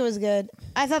not think it was good.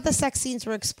 I thought the sex scenes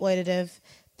were exploitative.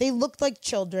 They looked like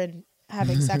children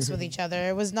having sex with each other.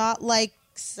 It was not like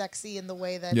sexy in the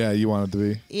way that. Yeah, you want it to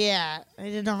be. Yeah, I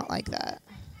did not like that.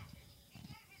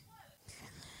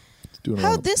 Doing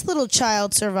How'd this little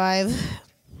child survive?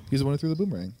 He's the one who threw the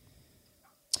boomerang.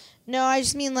 No, I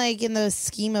just mean like in the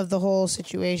scheme of the whole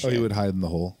situation. Oh, he would hide in the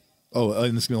hole. Oh,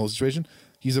 in the scheme of the whole situation?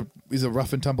 He's a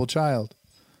rough and tumble child.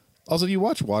 Also, if you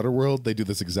watch Waterworld, they do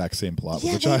this exact same plot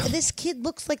with the child. This kid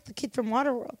looks like the kid from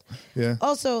Waterworld. Yeah.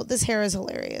 Also, this hair is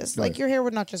hilarious. Right. Like, your hair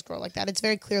would not just grow like that. It's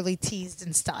very clearly teased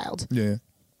and styled. Yeah.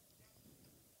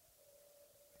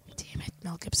 Damn it.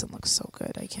 Mel Gibson looks so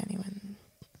good. I can't even...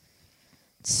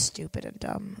 It's stupid and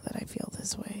dumb that I feel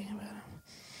this way. But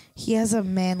he has a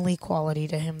manly quality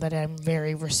to him that I'm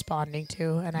very responding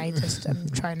to, and I just am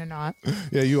trying to not.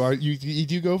 Yeah, you are. You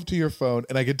do go to your phone,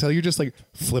 and I can tell you're just like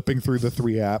flipping through the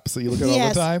 3 apps that you look at all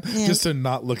the time, just to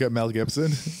not look at Mel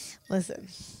Gibson. Listen.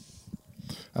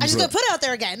 I'm just going to put it out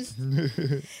there again.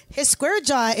 His square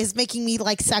jaw is making me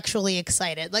like sexually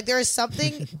excited. Like there is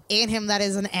something in him that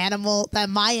is an animal,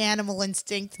 that my animal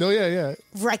instinct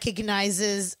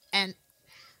recognizes. And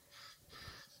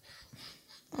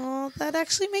oh, that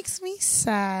actually makes me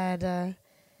sad.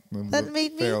 That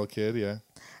made me feral kid, yeah.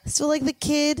 So like the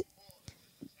kid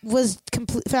was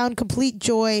found complete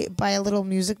joy by a little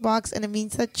music box, and it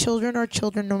means that children are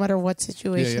children no matter what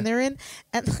situation they're in,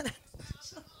 and that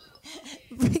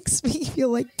makes me feel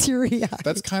like teary-eyed.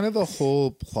 That's kind of the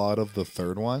whole plot of the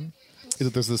third one. Is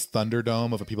that there's this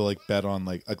Thunderdome of people like bet on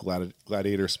like a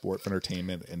gladiator sport for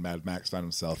entertainment, and Mad Max found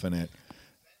himself in it,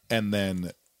 and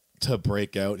then to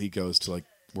break out, he goes to like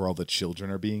where all the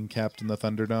children are being kept in the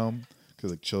Thunderdome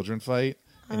because like children fight,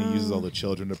 and he uses all the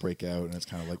children to break out, and it's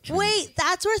kind of like wait,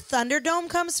 that's where Thunderdome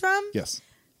comes from? Yes.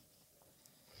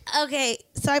 Okay,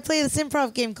 so I play this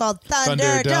improv game called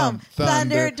Thunderdome.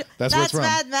 Thunderdome. That's where it's from.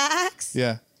 Mad Max?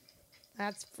 Yeah.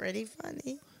 That's pretty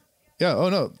funny. Yeah, oh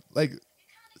no. Like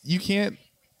you can't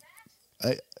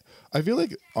I feel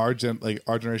like our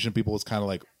generation of people was kind of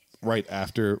like right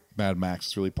after Mad Max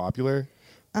was really popular.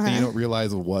 and you don't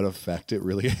realize what effect it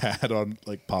really had on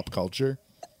like pop culture.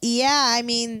 Yeah, I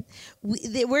mean,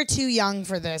 we're too young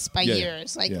for this by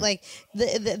years. Like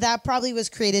that probably was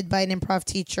created by an improv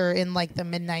teacher in like the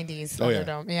mid '90s.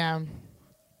 Yeah.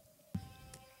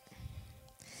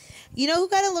 You know who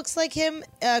kind of looks like him?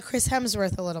 Chris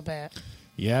Hemsworth a little bit.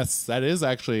 Yes, that is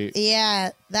actually.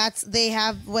 Yeah, they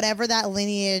have whatever that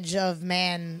lineage of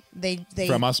man they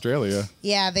from Australia.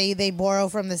 Yeah, they borrow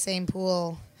from the same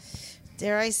pool.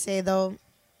 Dare I say though,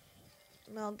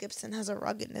 Mel Gibson has a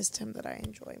ruggedness to him that I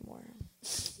enjoy more.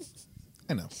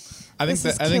 I know. I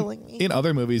think me. In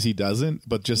other movies he doesn't,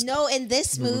 but just no, in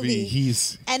this movie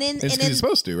he's he's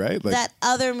supposed to, right? Like, that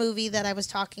other movie that I was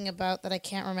talking about that I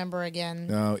can't remember again.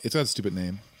 No, it's got a stupid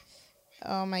name.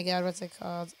 Oh my god, what's it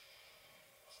called?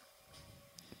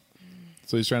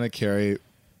 So he's trying to carry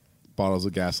bottles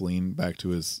of gasoline back to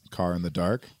his car in the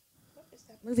dark. What is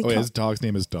that movie called? His dog's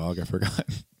name is Dog. I forgot.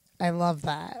 I love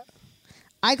that.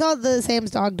 I called the Sam's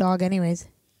dog anyways.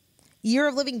 Year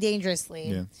of Living Dangerously.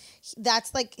 Yeah.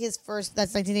 That's like his first.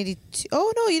 That's 1982.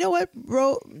 Oh no, you know what?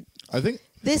 I think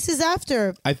this is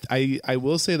after. I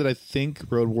will say that I think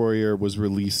Road Warrior was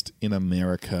released in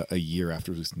America a year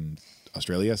after it was in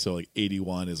Australia. So like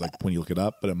 81 is like when you look it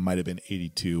up, but it might have been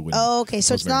 82. When okay.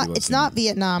 So it's not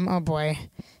Vietnam. Oh boy,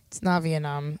 it's not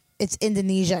Vietnam. It's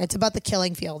Indonesia. It's about the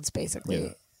killing fields, basically.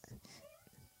 Yeah.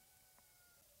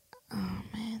 Oh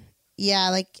man. Yeah,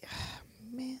 like.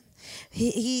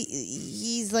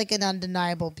 He's like an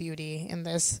undeniable beauty in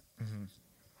this. Mm-hmm.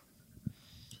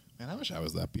 Man, I wish I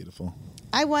was that beautiful.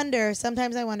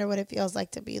 Sometimes I wonder what it feels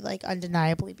like to be like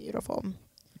undeniably beautiful.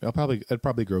 I'd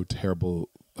probably grow terrible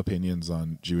opinions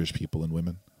on Jewish people and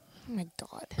women. Oh my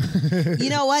god! You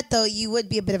know what though? You would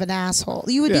be a bit of an asshole.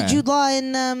 You would be Jude Law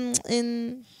in.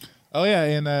 Oh yeah,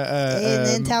 in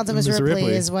Talented Mr.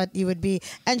 Ripley is what you would be.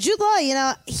 And Jude Law, you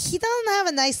know, he doesn't have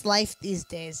a nice life these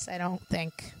days. I don't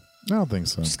think. I don't think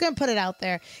so. Just gonna put it out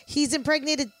there. He's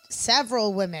impregnated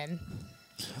several women.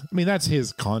 I mean, that's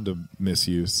his condom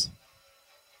misuse.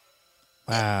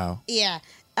 Wow. Yeah.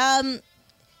 Is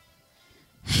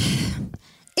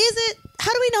it?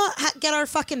 How do we not get our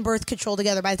fucking birth control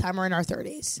together by the time we're in our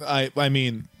 30s? I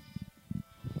mean,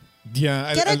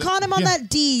 yeah. Get a condom on that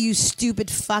D, you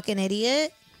stupid fucking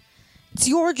idiot. It's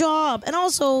your job. And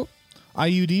also,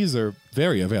 IUDs are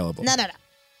very available. No.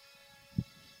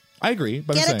 I agree,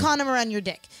 but get a condom around your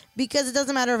dick because it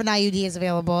doesn't matter if an IUD is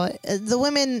available. The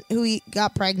women who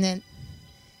got pregnant,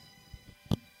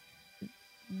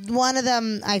 one of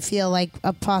them, I feel like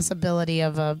a possibility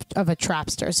of a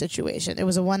trapster situation. It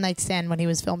was a one night stand when he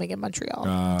was filming in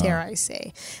Montreal. Dare I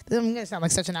say? I'm going to sound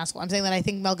like such an asshole. I'm saying that I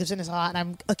think Mel Gibson is hot, and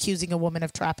I'm accusing a woman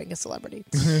of trapping a celebrity.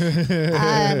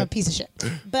 I'm a piece of shit,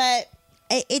 but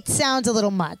it sounds a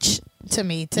little much to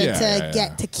me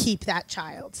to keep that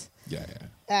child. Yeah.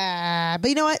 But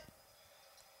you know what?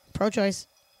 Pro-choice.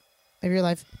 Live your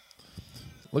life.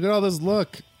 Look at all this.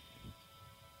 Look.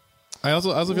 I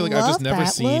also feel like I've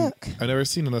never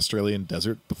seen an Australian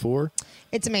desert before.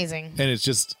 It's amazing. And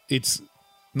it's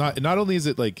not only is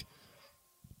it like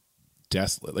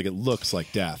desolate, like it looks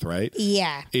like death, right?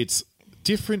 Yeah. It's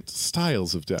different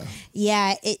styles of death.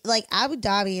 Yeah, like Abu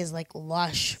Dhabi is like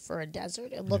lush for a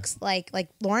desert. It looks like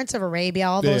Lawrence of Arabia,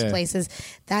 all those places.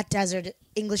 That desert,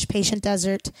 English Patient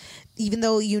Desert, even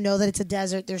though you know that it's a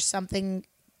desert, there's something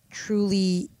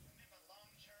truly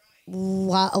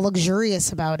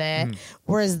luxurious about it.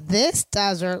 Whereas this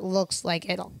desert looks like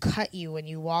it'll cut you when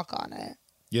you walk on it.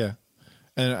 Yeah,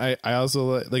 and I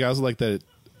also like that.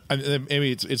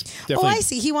 Maybe it's definitely. Oh, I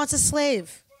see. He wants a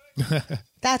slave.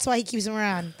 That's why he keeps him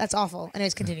around. That's awful.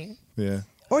 Anyways, continue. Yeah.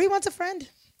 Or he wants a friend.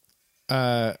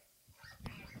 I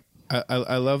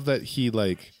love that he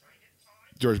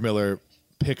George Miller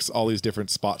picks all these different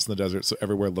spots in the desert so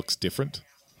everywhere looks different.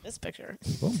 This picture.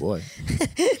 Oh boy.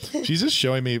 She's just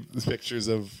showing me pictures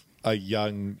of a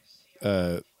young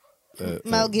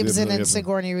Mel Gibson and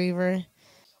Sigourney Weaver.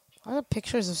 All the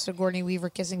pictures of Sigourney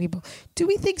Weaver kissing people. Do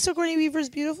we think Sigourney Weaver is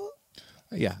beautiful?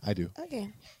 Yeah, I do.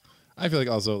 Okay. I feel like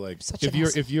also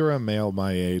if you're a male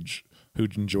my age who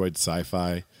enjoyed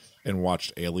sci-fi and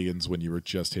watched Aliens when you were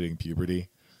just hitting puberty,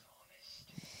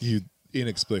 you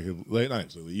inexplicably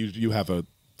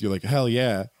you're like, hell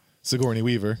yeah, Sigourney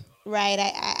Weaver. Right.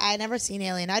 I never seen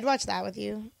Alien. I'd watch that with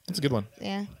you. It's a good one.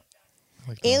 Yeah.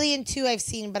 Alien 2 I've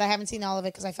seen, but I haven't seen all of it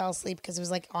because I fell asleep because it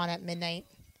was on at midnight.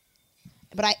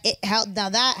 But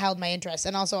that held my interest,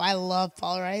 and also I love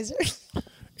Paul Reiser.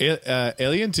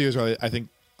 Alien 2 is probably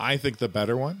I think the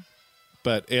better one,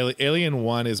 but Alien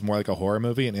 1 is more like a horror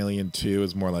movie, and Alien 2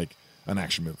 is more like an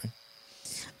action movie.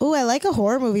 Ooh, I like a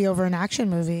horror movie over an action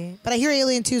movie, but I hear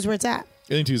Alien 2 is where it's at.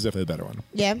 Alien 2 is definitely the better one.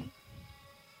 Yeah.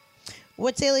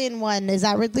 What's Alien 1? Is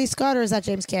that Ridley Scott or is that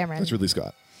James Cameron? That's Ridley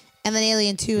Scott. And then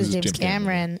Alien 2 is James Cameron.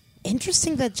 Cameron.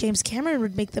 Interesting that James Cameron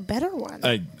would make the better one.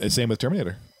 Same with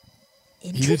Terminator.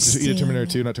 Interesting. He did Terminator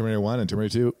 2, not Terminator 1, and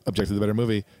Terminator 2, objectively the better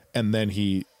movie. And then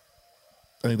I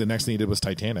think the next thing he did was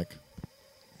Titanic.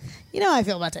 You know how I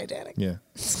feel about Titanic. Yeah.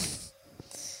 It's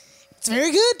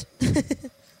very good.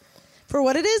 For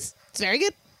what it is, it's very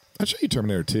good. I'll show you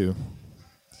Terminator 2.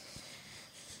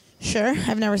 Sure.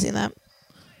 I've never seen that.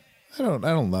 I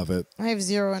don't love it. I have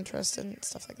zero interest in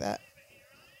stuff like that.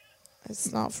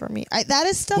 It's not for me. That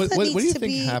is stuff that needs to be... What do you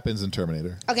think happens in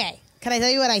Terminator? Okay. Can I tell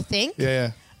you what I think?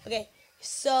 Yeah. Okay.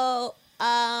 So,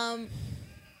 Arnold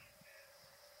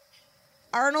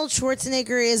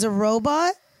Schwarzenegger is a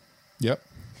robot. Yep.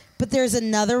 But there's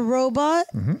another robot,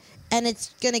 and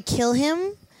it's going to kill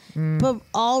him. But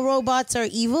all robots are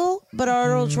evil, but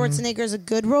Arnold Schwarzenegger is a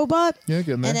good robot. Yeah,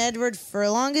 good in there. And Edward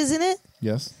Furlong is in it.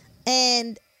 Yes.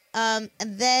 And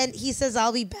then he says,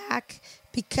 I'll be back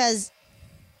because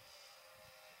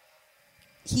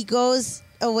he goes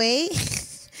away.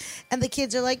 And the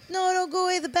kids are like, no, don't go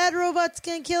away. The bad robot's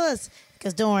going to kill us.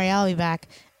 Because don't worry, I'll be back.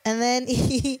 And then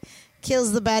he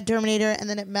kills the bad Terminator, and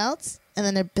then it melts, and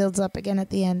then it builds up again at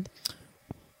the end.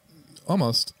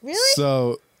 Almost. Really?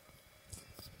 So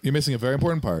you're missing a very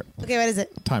important part. Okay, what is it?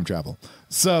 Time travel.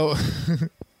 So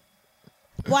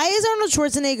why is Arnold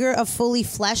Schwarzenegger a fully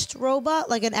fleshed robot,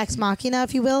 like an ex machina,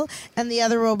 if you will, and the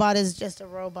other robot is just a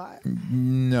robot?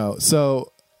 No.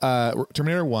 So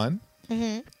Terminator 1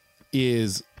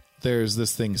 is there's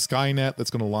this thing, Skynet,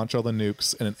 that's going to launch all the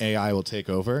nukes, and an AI will take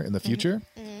over in the future.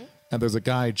 And there's a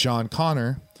guy, John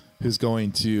Connor, who's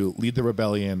going to lead the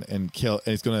rebellion and kill.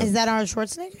 And he's going to. Is that Arnold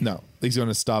Schwarzenegger? No, he's going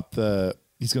to stop the.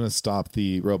 He's going to stop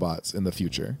the robots in the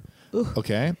future. Ooh.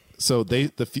 Okay, so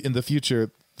in the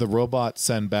future, the robots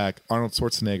send back Arnold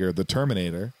Schwarzenegger, the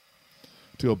Terminator,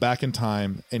 to go back in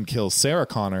time and kill Sarah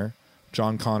Connor,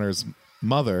 John Connor's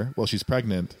mother, while she's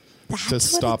pregnant, to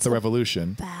stop the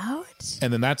revolution. About?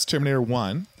 And then that's Terminator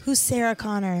 1. Who's Sarah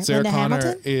Connor? Sarah Linda Connor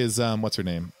Hamilton? is what's her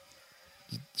name?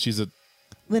 She's a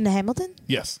Linda Hamilton?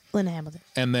 Yes. Linda Hamilton.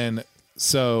 And then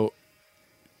so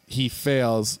he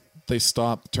fails, they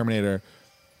stop Terminator.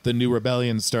 The new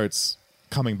rebellion starts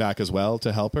coming back as well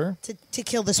to help her. To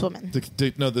kill this woman.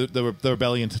 The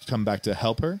rebellion to come back to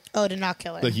help her. Oh, to not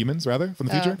kill her. The humans, rather, from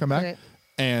the future, come back. Okay.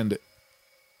 And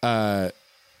they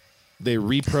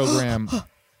reprogram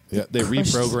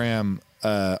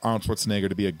Arnold Schwarzenegger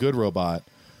to be a good robot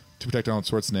to protect Arnold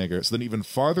Schwarzenegger. So then even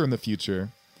farther in the future,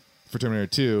 for Terminator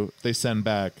 2, they send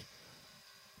back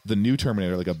the new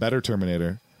Terminator, like a better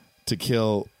Terminator, to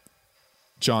kill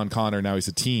John Connor. Now he's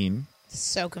a teen.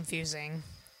 So confusing.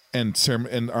 And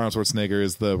Arnold Schwarzenegger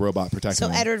is the robot protecting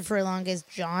him. So Edward Furlong is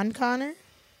John Connor?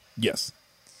 Yes.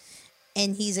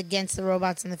 And he's against the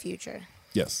robots in the future?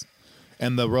 Yes.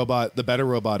 And the better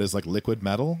robot is like liquid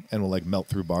metal and will like melt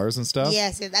through bars and stuff.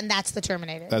 Yes, and that's the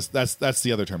Terminator. That's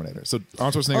the other Terminator. So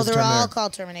Arnold Schwarzenegger's they're Terminator. all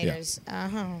called Terminators. Yeah.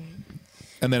 Uh-huh.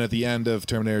 And then at the end of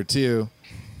Terminator 2,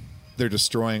 they're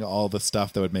destroying all the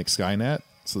stuff that would make Skynet,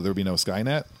 so there would be no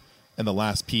Skynet. And the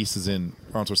last piece is in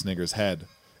Arnold Schwarzenegger's head,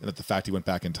 and that the fact he went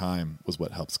back in time was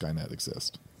what helped Skynet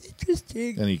exist.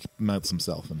 Interesting. And he melts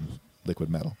himself in liquid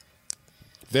metal.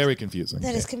 Very confusing.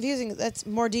 That is confusing. That's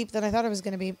more deep than I thought it was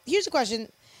going to be. Here's a question.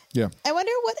 Yeah. I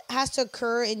wonder what has to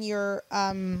occur in your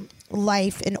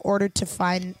life in order to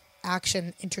find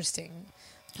action interesting.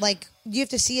 Like, you have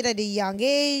to see it at a young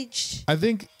age. I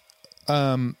think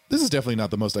this is definitely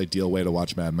not the most ideal way to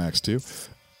watch Mad Max 2.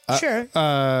 Sure.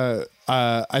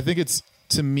 I think it's,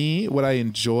 to me, what I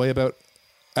enjoy about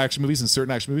action movies, and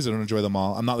certain action movies, I don't enjoy them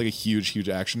all. I'm not like a huge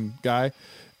action guy.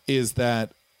 Is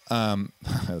that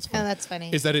that's funny. Oh, that's funny.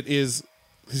 Is that it is,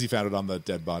 because he found it on the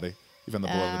dead body. He found the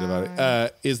blood on the dead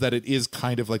body. Is that it is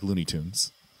kind of like Looney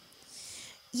Tunes.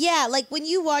 Yeah, like when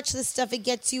you watch this stuff, it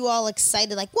gets you all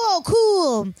excited. Like, whoa,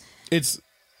 cool.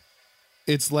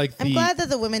 It's like I'm glad that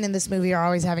the women in this movie are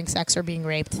always having sex or being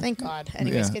raped. Thank God.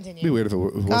 Anyways, continue. It'd be weird if it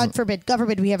wasn't. God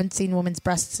forbid we haven't seen women's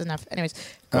breasts enough. Anyways,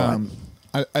 go on.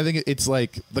 I think it's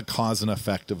like the cause and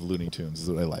effect of Looney Tunes is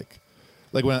what I like.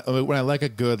 Like when I like a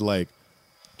good like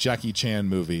Jackie Chan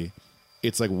movie,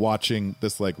 it's like watching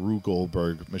this like Rube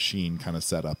Goldberg machine kind of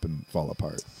set up and fall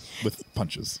apart with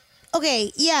punches.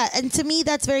 Okay, yeah, and to me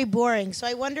that's very boring. So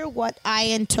I wonder what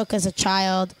Ian took as a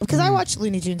child, because I watched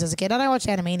Looney Tunes as a kid and I watched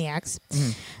Animaniacs.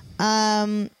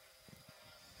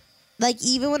 Like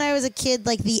even when I was a kid,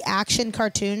 like the action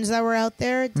cartoons that were out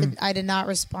there, I did not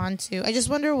respond to. I just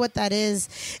wonder what that is.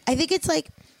 I think it's like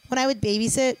when I would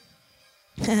babysit,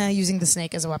 using the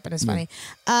snake as a weapon is funny.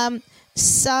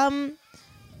 Some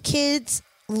kids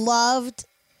loved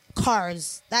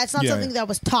cars. That's not something that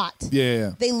was taught.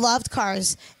 Yeah. They loved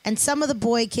cars, and some of the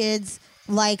boy kids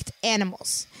liked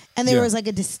animals. And there was like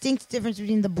a distinct difference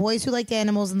between the boys who liked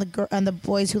animals and the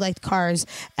boys who liked cars.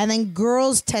 And then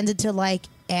girls tended to like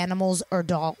animals or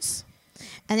dolls.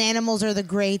 And animals are the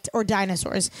great, or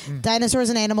dinosaurs. Dinosaurs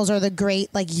and animals are the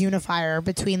great like unifier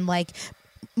between like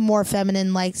more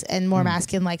feminine likes and more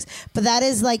masculine likes. But that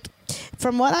is like,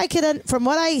 from what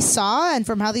I saw and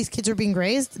from how these kids were being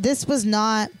raised, this was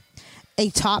not a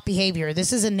top behavior.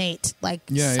 This is innate. Like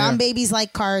some babies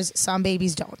like cars, some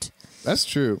babies don't. That's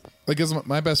true. Like, because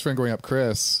my best friend growing up,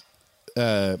 Chris,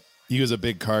 he was a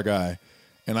big car guy,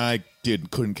 and I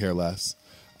couldn't care less.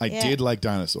 I did like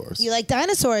dinosaurs. You like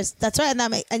dinosaurs. That's right.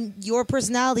 And your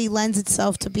personality lends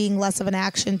itself to being less of an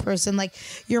action person. Like,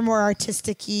 you're more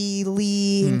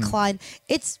artistically inclined.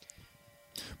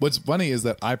 What's funny is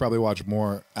that I probably watch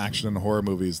more action and horror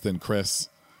movies than Chris,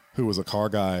 who was a car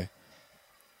guy.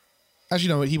 Actually,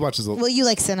 no, he watches Well, you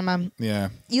like cinema. Yeah.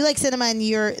 You like cinema, and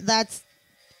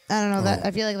I don't know, that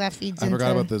I feel like that feeds into... I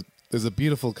forgot about this. There's a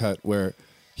beautiful cut where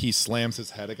he slams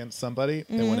his head against somebody,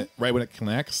 and when it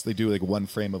connects, they do like one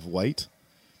frame of white.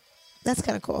 That's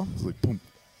kind of cool. It's like boom.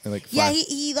 And like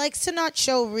he likes to not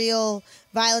show real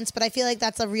violence, but I feel like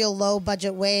that's a real low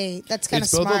budget way. That's kind of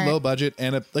smart. It's both a low budget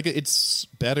and it's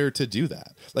better to do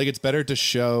that. Like, it's better to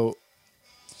show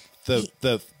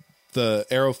the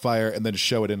arrow fire and then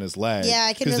show it in his leg. Yeah,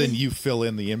 I can because then you fill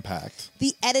in the impact.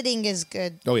 The editing is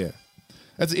good. Oh yeah.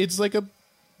 It's like that's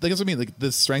what I mean. Like,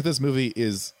 the strength of this movie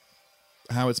is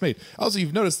how it's made. Also,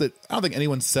 you've noticed that I don't think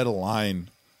anyone said a line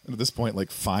at this point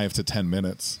like 5 to 10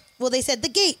 minutes. Well, they said the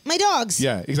gate, my dogs.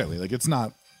 Yeah, exactly. Like, it's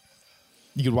not.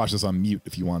 You could watch this on mute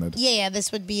if you wanted. Yeah.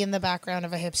 This would be in the background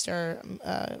of a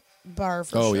hipster bar.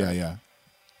 For sure. Yeah.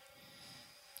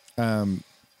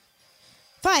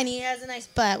 Fine. He has a nice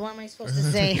butt. What am I supposed to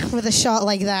say with a shot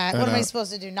like that? What am I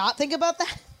supposed to do? Not think about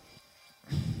that?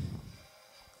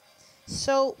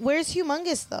 So where's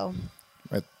Humongous though?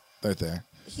 Right there.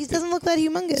 He doesn't look that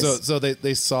humongous. So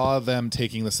they saw them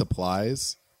taking the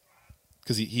supplies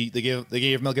because they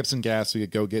gave Mel Gibson gas so he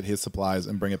could go get his supplies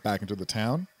and bring it back into the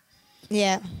town.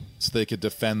 Yeah. So they could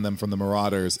defend them from the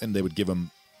marauders, and they would give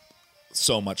them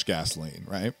so much gasoline,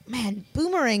 right? Man,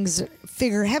 boomerangs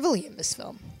figure heavily in this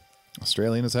film.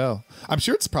 Australian as hell. I'm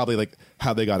sure it's probably like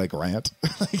how they got a grant.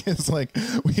 Like, it's like,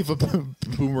 we have a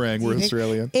boomerang. We're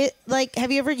Australian.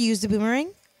 Have you ever used a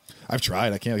boomerang? I've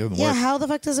tried. I can't get them to work. work. How the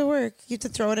fuck does it work? You have to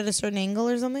throw it at a certain angle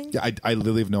or something? Yeah, I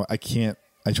literally have no. I can't.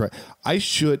 I try. I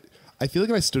should. I feel like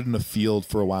if I stood in a field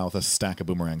for a while with a stack of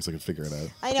boomerangs, I could figure it out.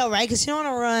 I know, right? Because you don't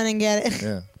want to run and get it.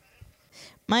 Yeah.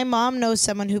 My mom knows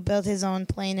someone who built his own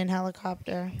plane and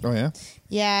helicopter. Oh yeah.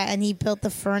 Yeah, and he built the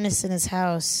furnace in his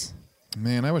house.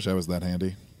 Man, I wish I was that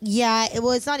handy. Yeah,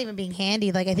 it's not even being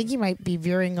handy. Like, I think he might be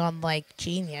veering on, like,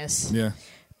 genius. Yeah.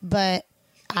 But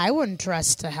I wouldn't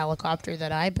trust a helicopter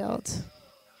that I built.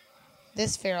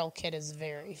 This feral kid is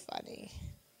very funny.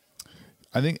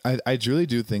 I truly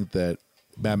do think that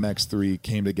Mad Max 3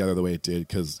 came together the way it did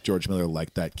because George Miller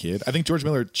liked that kid. I think George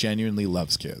Miller genuinely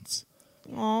loves kids.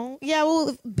 Oh, yeah,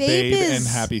 well, Babe and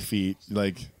Happy Feet.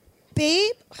 Like,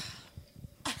 Babe...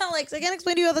 Alex, I can't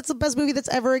explain to you how that's the best movie that's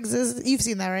ever existed. You've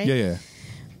seen that, right? Yeah.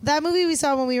 That movie we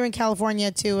saw when we were in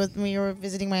California, too, when we were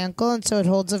visiting my uncle, and so it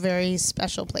holds a very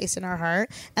special place in our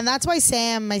heart. And that's why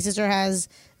Sam, my sister, has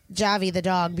Javi, the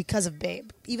dog, because of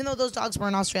Babe. Even though those dogs were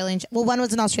an Australian... Well, one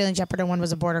was an Australian Shepherd and one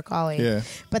was a Border Collie. Yeah.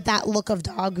 But that look of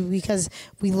dog, because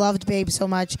we loved Babe so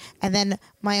much. And then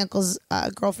my uncle's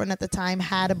girlfriend at the time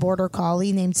had a Border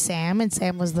Collie named Sam, and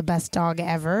Sam was the best dog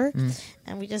ever.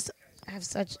 And we just... have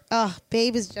such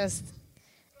Babe is just,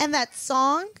 and that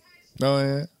song,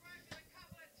 yeah,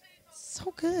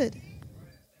 so good.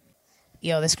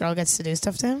 Yo, this girl gets to do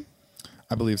stuff to him.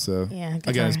 I believe so. Yeah,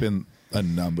 again, it's been a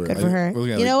number. Good for her.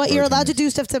 You know what? You're allowed to do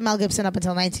stuff to Mel Gibson up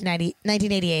until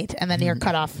 1988, and then you're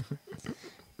cut off.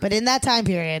 But in that time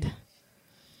period,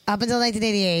 up until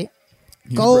 1988,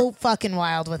 go fucking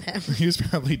wild with him. He was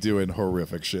probably doing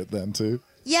horrific shit then too.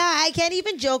 Yeah, I can't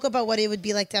even joke about what it would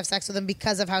be like to have sex with him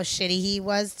because of how shitty he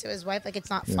was to his wife. Like, it's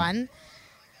not fun.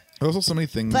 There's also so many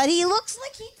things. But he looks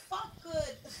like he'd fuck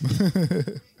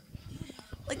good.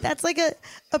 Like, that's like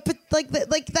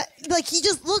he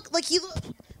just look like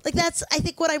like that's, I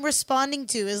think, what I'm responding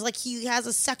to is like he has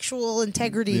a sexual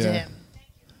integrity to him.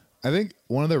 I think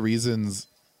one of the reasons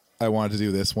I wanted to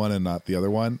do this one and not the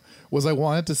other one was I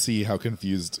wanted to see how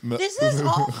confused... This is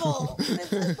awful.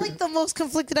 This is like the most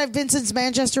conflicted I've been since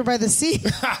Manchester by the Sea.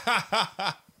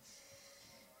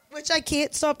 Which I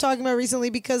can't stop talking about recently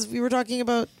because we were talking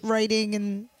about writing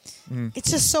and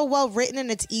it's just so well written and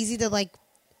it's easy to like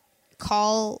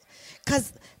recall,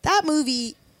 because that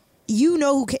movie, you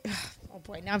know who. Oh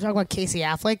boy, now I'm talking about Casey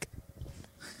Affleck.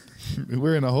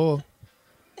 We're in a hole.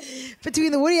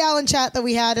 Between the Woody Allen chat that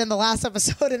we had in the last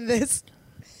episode and this,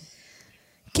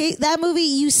 that movie,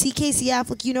 you see Casey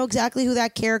Affleck, you know exactly who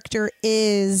that character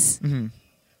is.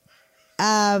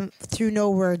 Through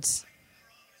no words.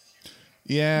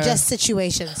 Yeah. Just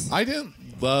situations. I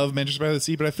didn't love Manchester by the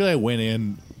Sea, but I feel like I went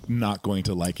in not going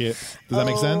to like it. Does that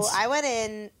make sense? I went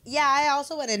in. Yeah, I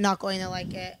also went in not going to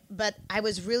like it, but I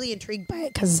was really intrigued by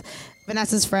it because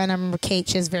Vanessa's friend, I remember Kate,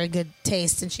 she has very good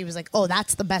taste, and she was like, "Oh,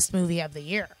 that's the best movie of the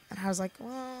year," and I was like,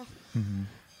 "Well,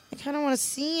 I kind of want to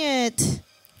see it."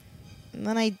 And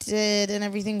then I did, and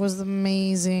everything was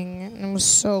amazing, and it was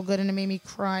so good, and it made me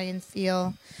cry and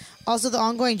feel. Also, the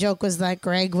ongoing joke was that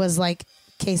Greg was like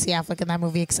Casey Affleck in that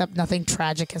movie, except nothing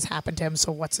tragic has happened to him,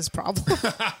 so what's his problem?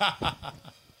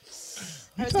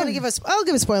 I was gonna I'll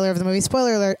give a spoiler of the movie.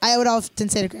 Spoiler alert. I would often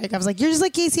say to Greg, I was like, "You're just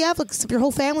like Casey Affleck, except your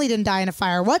whole family didn't die in a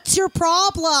fire. What's your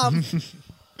problem?"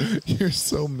 You're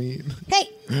so mean.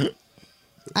 Hey,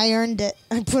 I earned it.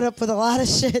 I put up with a lot of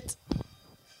shit.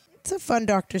 It's a fun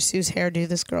Dr. Seuss hairdo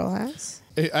this girl has.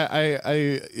 I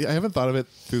haven't thought of it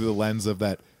through the lens of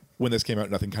that when this came out,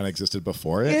 nothing kind of existed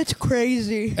before it. It's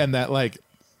crazy. And that, like,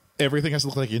 everything has to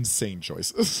look like insane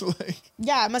choices. Like,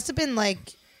 yeah, it must have been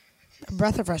like a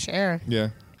breath of fresh air. yeah.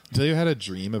 Until you had a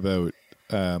dream about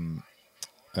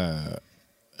the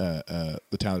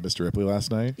Talented Mr. Ripley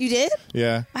last night. You did?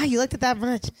 Yeah. Wow, you liked it that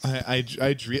much. I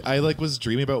was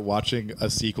dreaming about watching a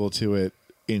sequel to it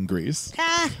in Greece.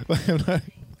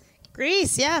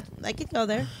 Greece, yeah. I could go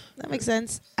there. That makes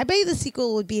sense. I bet you the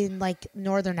sequel would be in like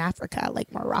Northern Africa,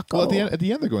 like Morocco. Well, at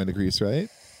the end they're going to Greece, right?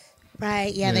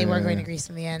 Right, yeah, they were going to Greece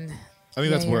in the end. I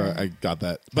mean, that's where I got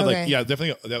that. But okay. like, yeah,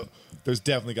 definitely. There's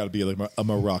definitely got to be like a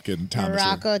Moroccan Tom.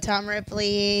 Morocco, Tom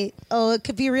Ripley. Oh, it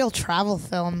could be a real travel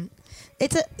film.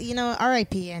 It's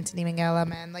R.I.P. Anthony Minghella,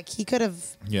 man. Like he could have.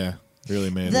 Yeah, really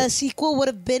made the it. sequel would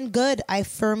have been good. I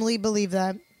firmly believe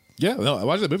that. Yeah, no, I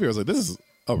watched that movie. I was like, this is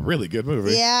a really good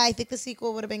movie. Yeah, I think the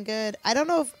sequel would have been good. I don't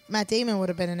know if Matt Damon would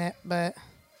have been in it, but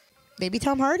maybe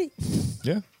Tom Hardy.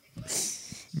 Yeah.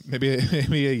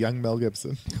 Maybe a young Mel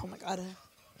Gibson. Oh my god.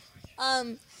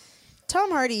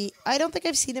 Tom Hardy, I don't think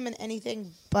I've seen him in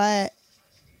anything but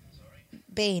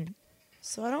Bane.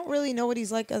 So I don't really know what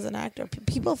he's like as an actor.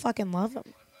 People fucking love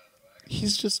him.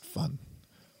 He's just fun.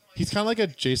 He's kind of like a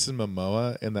Jason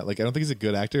Momoa in that, like, I don't think he's a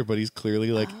good actor, but he's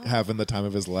clearly like having the time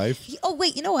of his life.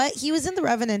 Wait, you know what? He was in The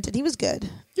Revenant and he was good.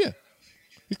 Yeah.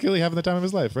 He's clearly having the time of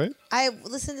his life, right? I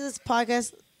listened to this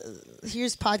podcast.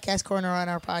 Here's Podcast Corner on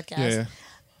our podcast.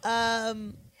 Yeah.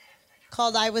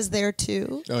 Called I Was There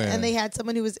Too. Oh, yeah. And they had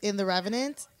someone who was in The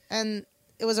Revenant. And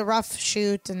it was a rough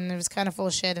shoot and it was kind of full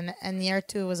of shit. And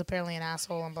Niartu was apparently an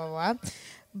asshole and blah, blah, blah.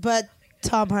 But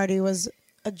Tom Hardy was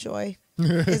a joy,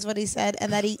 is what he said.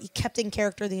 And that he kept in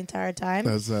character the entire time.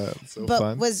 That's so but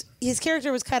fun. His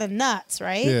character was kind of nuts,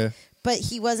 right? Yeah. But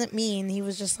he wasn't mean. He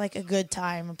was just like a good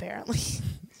time, apparently.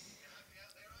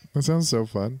 That sounds so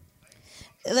fun.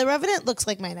 The Revenant looks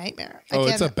like my nightmare.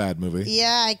 It's a bad movie.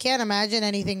 Yeah, I can't imagine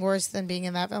anything worse than being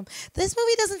in that film. This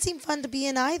movie doesn't seem fun to be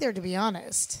in either, to be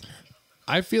honest.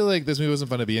 I feel like this movie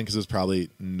wasn't fun to be in because it was probably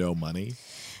no money.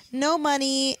 No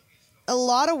money, a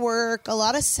lot of work, a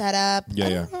lot of setup. Yeah, I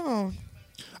don't know.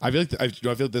 I feel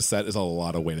like this set is a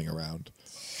lot of waiting around.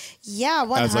 Yeah,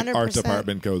 100%. As like art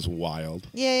department goes wild.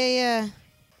 Yeah.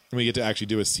 When we get to actually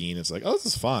do a scene, it's like, oh, this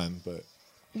is fun, but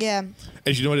Yeah.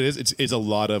 and you know what it is? It's a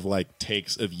lot of like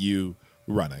takes of you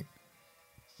running.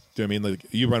 Do you know what I mean? Like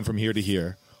you run from here to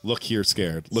here, look here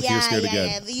scared, look here scared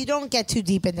again. Yeah. You don't get too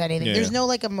deep into anything. Yeah, There's yeah. no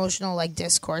like emotional like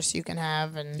discourse you can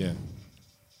have and Yeah.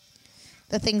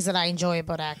 the things that I enjoy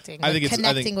about acting. I Like think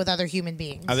connecting with other human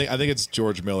beings. I think it's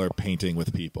George Miller painting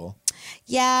with people.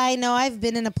 Yeah, I know. I've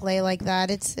been in a play like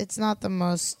that. It's not the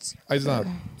most. It's not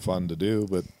fun to do,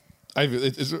 but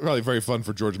it's probably very fun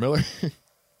for George Miller.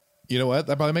 You know what?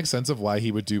 That probably makes sense of why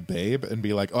he would do Babe and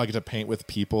be like, oh, I get to paint with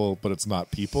people, but it's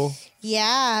not people.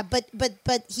 Yeah, but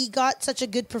he got such a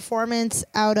good performance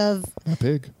out of A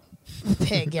pig. the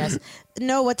pig. Yes.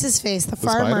 No, what's his face? The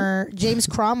farmer, James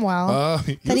Cromwell.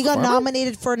 That he got farmer?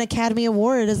 nominated for an Academy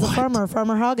Award as the farmer,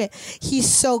 Farmer Hoggett.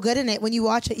 He's so good in it. When you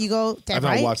watch it, you go, damn I've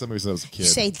right. not watched that movie since I was a kid. You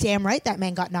say, damn right, that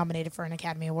man got nominated for an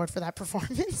Academy Award for that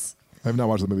performance. I've not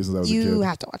watched the movie since I was a kid. You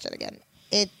have to watch it again.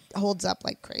 It holds up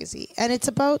like crazy. And it's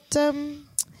about, how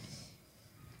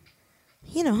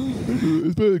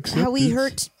we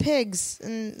hurt pigs.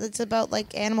 And it's about,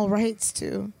 like, animal rights,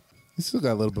 too. He's still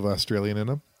got a little bit of Australian in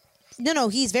him. No,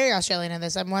 he's very Australian in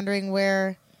this. I'm wondering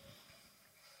where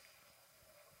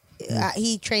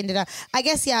he trained it out. I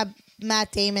guess, yeah,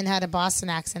 Matt Damon had a Boston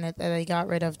accent that he got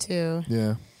rid of too.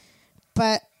 Yeah.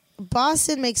 But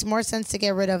Boston makes more sense to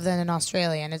get rid of than an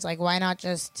Australian. It's like, why not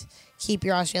just keep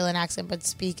your Australian accent but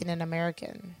speak in an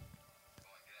American?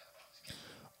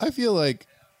 I feel like,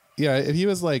 yeah, if he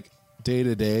was like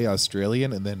day-to-day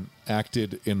Australian and then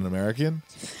acted in an American.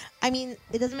 I mean,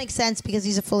 it doesn't make sense because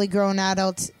he's a fully grown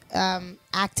adult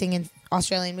acting in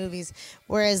Australian movies.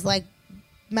 Whereas, like,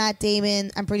 Matt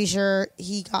Damon, I'm pretty sure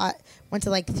he went to,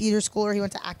 like, theater school or he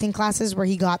went to acting classes where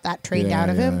he got that trained out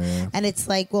of him. Yeah. And it's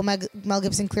like, well, Mel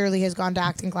Gibson clearly has gone to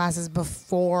acting classes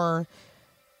before.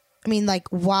 I mean, like,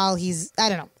 while he's, I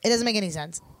don't know. It doesn't make any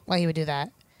sense why he would do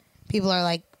that. People are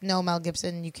like, no, Mel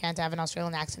Gibson, you can't have an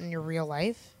Australian accent in your real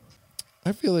life.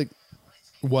 I feel like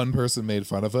one person made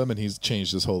fun of him and he's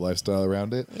changed his whole lifestyle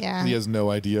around it. Yeah. And he has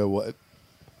no idea what.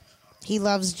 He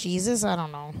loves Jesus? I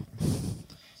don't know.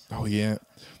 Oh, yeah.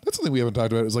 That's something we haven't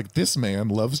talked about. It's like, this man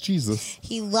loves Jesus.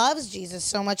 He loves Jesus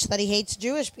so much that he hates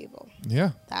Jewish people.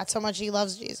 Yeah. That's how much he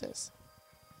loves Jesus.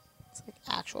 It's like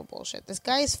actual bullshit. This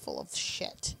guy is full of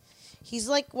shit. He's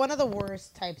like one of the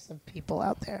worst types of people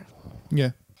out there.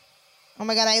 Yeah. Oh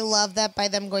my God, I love that by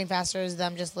them going faster is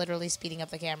them just literally speeding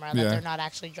up the camera, that they're not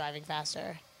actually driving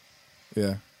faster.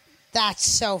 Yeah. That's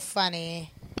so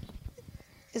funny.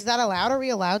 Is that allowed? Are we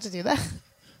allowed to do that?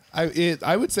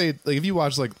 I would say, like, if you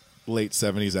watch, like, late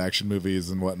 70s action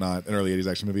movies and whatnot, and early 80s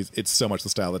action movies, it's so much the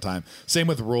style of the time. Same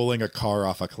with rolling a car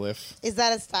off a cliff. Is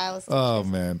that a stylistic? Oh,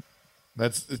 man.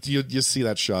 You see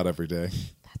that shot every day.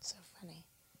 That's so funny.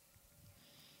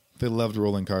 They loved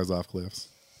rolling cars off cliffs.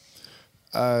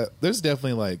 There's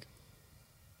definitely, like,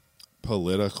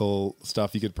 political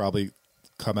stuff you could probably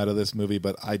come out of this movie,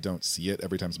 but I don't see it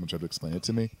every time someone tries to explain it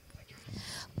to me.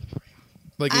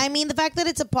 Like, I mean, the fact that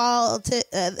it's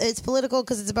it's political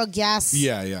because it's about gas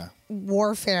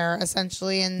warfare,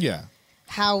 essentially, and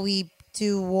how we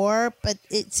do war, but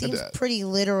it seems pretty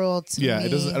literal to me. Yeah, it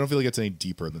doesn't. I don't feel like it's any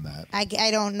deeper than that. I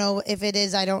don't know if it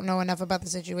is. I don't know enough about the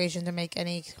situation to make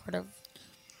any sort of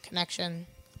connection.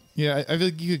 Yeah, I feel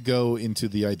like you could go into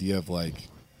the idea of, like,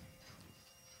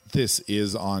 this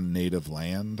is on native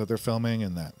land that they're filming,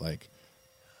 and that, like,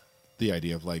 the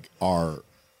idea of, like, our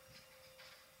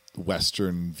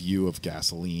Western view of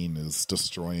gasoline is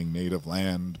destroying native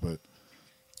land, but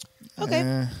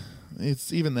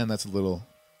it's even then that's a little.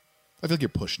 I feel like you're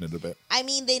pushing it a bit. I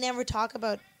mean, they never talk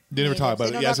about. They never talk about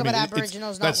it. They don't talk about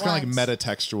Aboriginals. That's kind of like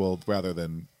metatextual rather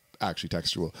than actually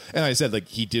textual. And I said, like,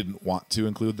 he didn't want to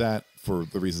include that for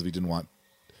the reasons he didn't want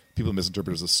people to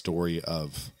misinterpret it as a story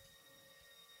of,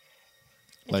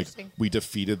 like, we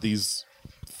defeated these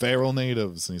feral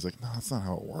natives, and he's like, no, that's not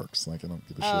how it works. Like, I don't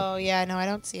give a shit. Oh yeah, no, I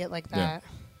don't see it like that.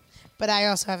 But I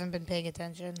also haven't been paying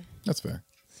attention. That's fair.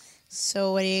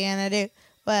 So what are you gonna do?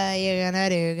 What are you gonna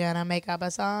do? Gonna make up a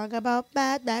song about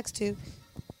Mad Max 2?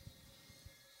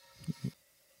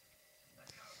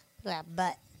 Yeah,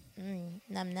 but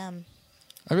num num.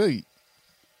 I really,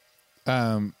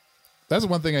 that's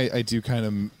one thing I do kind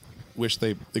of wish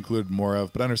they included more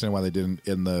of, but I understand why they didn't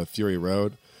in the Fury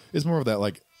Road. Is more of that,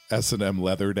 like, S&M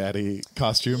leather daddy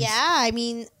costumes. Yeah, I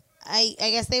mean, I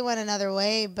guess they went another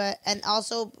way, and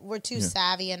also we're too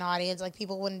savvy an audience. Like,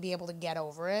 people wouldn't be able to get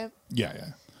over it. Yeah.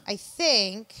 I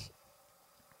think,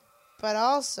 but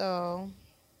also,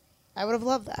 I would have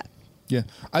loved that. Yeah,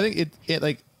 I think it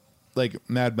like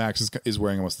Mad Max is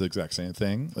wearing almost the exact same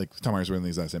thing. Like, Tom Hardy's wearing the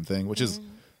exact same thing, which is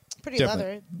pretty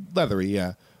leathery,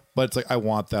 yeah. But it's like, I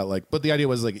want that, like, but the idea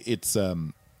was, like, it's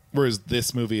whereas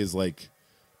this movie is like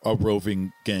a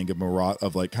roving gang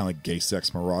of like kind of like gay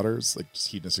sex marauders, like just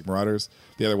hedonistic marauders.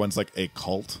 The other one's like a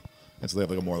cult, and so they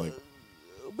have like a more like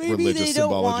maybe religious they don't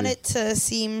symbology. want it to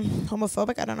seem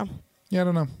homophobic. I don't know. Yeah, I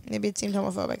don't know. Maybe it seemed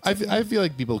homophobic. I feel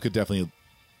like people could definitely,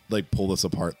 like, pull this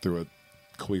apart through a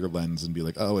queer lens and be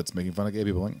like, oh, it's making fun of gay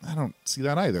people. Like, I don't see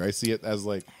that either. I see it as,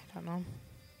 like, I don't know.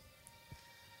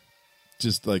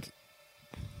 Just like,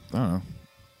 I don't know.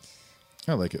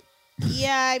 I like it.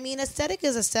 Yeah, I mean, aesthetic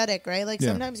is aesthetic, right? Like,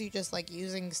 Yeah. sometimes you just like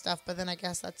using stuff, but then I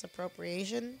guess that's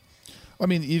appropriation. I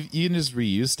mean, you can just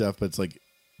reuse stuff, but it's like,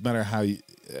 no matter how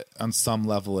on some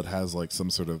level it has like some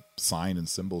sort of sign and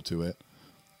symbol to it.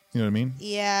 You know what I mean?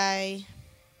 Yeah.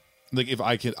 Like, if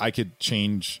I could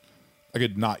change, I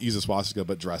could not use a swastika,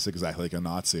 but dress exactly like a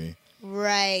Nazi.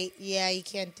 Right. Yeah, you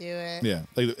can't do it. Yeah.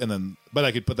 Like, but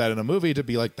I could put that in a movie to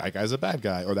be like, that guy's a bad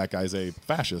guy, or that guy's a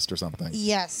fascist or something.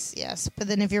 Yes. But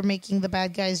then if you're making the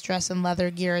bad guys dress in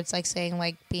leather gear, it's like saying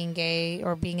like being gay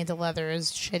or being into leather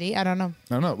is shitty. I don't know.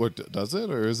 What does it,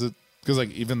 or is it? Because,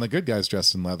 like, even the good guys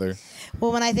dressed in leather.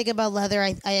 Well, when I think about leather,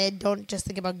 I don't just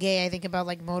think about gay. I think about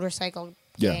like motorcycle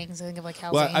gangs. I think of like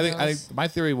Hell's Angels. I think my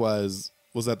theory was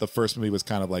was that the first movie was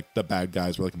kind of like the bad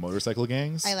guys were like motorcycle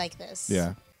gangs. I like this.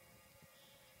 Yeah.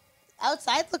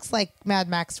 Outside looks like Mad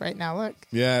Max right now. Look.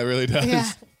 Yeah, it really does. Yeah.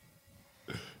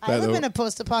 I live in a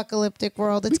post-apocalyptic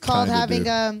world. It's called having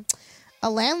a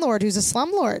landlord who's a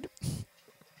slumlord.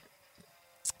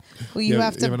 Who you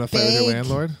have to have enough fight with your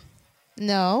landlord?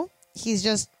 No. He's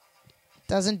just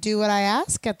doesn't do what I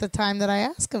ask at the time that I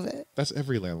ask of it. That's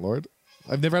every landlord.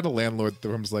 I've never had a landlord that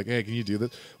was like, hey, can you do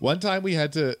this? One time in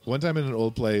an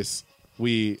old place,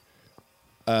 we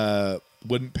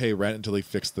wouldn't pay rent until he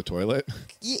fixed the toilet.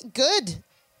 Good.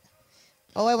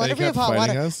 Oh, I wonder if we have hot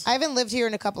water. Us. I haven't lived here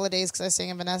in a couple of days because I was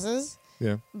staying in Vanessa's.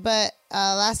 Yeah. But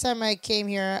last time I came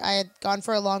here, I had gone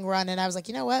for a long run, and I was like,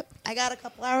 you know what? I got a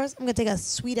couple hours. I'm going to take a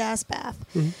sweet-ass bath.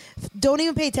 Mm-hmm. Don't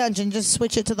even pay attention. Just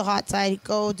switch it to the hot side.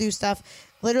 Go do stuff.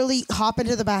 Literally hop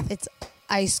into the bath. It's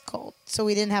ice cold. So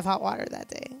we didn't have hot water that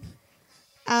day.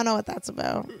 I don't know what that's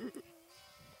about.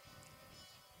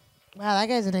 Wow, that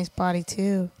guy's a nice body,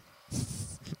 too.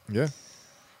 Yeah.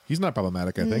 He's not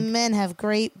problematic, I think. Men have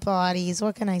great bodies.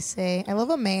 What can I say? I love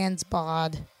a man's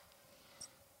bod.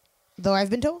 Though I've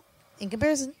been told, in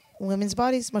comparison, women's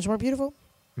bodies much more beautiful.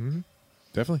 Mm-hmm.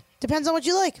 Definitely. Depends on what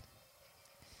you like.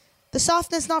 The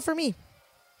softness, not for me.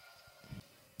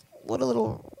 What a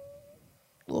little,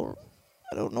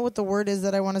 I don't know what the word is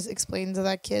that I want to explain to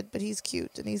that kid, but he's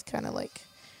cute, and he's kind of like,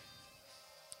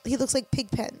 he looks like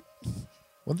Pigpen.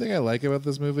 One thing I like about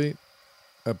this movie,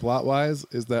 plot-wise,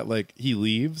 is that, like, he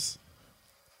leaves,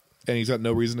 and he's got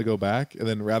no reason to go back, and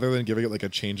then rather than giving it, like, a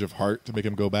change of heart to make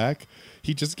him go back,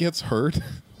 he just gets hurt.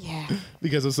 Yeah.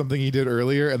 Because of something he did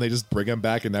earlier, and they just bring him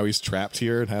back, and now he's trapped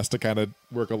here and has to kind of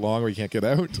work along or he can't get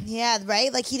out. Yeah,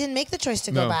 right? Like, he didn't make the choice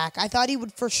to go back. I thought he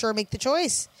would for sure make the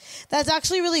choice. That's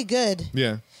actually really good.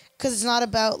 Yeah. Because it's not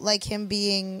about, like, him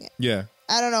being... Yeah.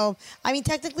 I don't know. I mean,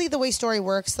 technically, the way story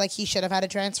works, like, he should have had a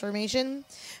transformation,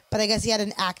 but I guess he had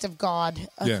an act of God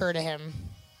occur to him.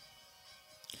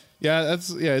 Yeah,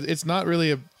 it's not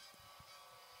really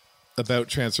about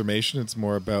transformation. It's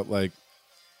more about, like,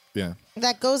 yeah.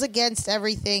 That goes against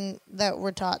everything that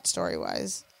we're taught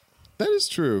story-wise. That is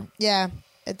true. Yeah,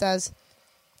 it does.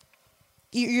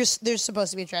 There's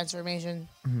supposed to be a transformation.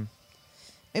 Mm-hmm.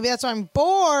 Maybe that's why I'm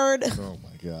bored. Oh,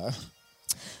 my God.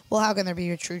 Well, how can there be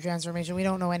a true transformation? We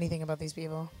don't know anything about these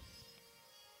people.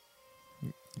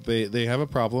 They have a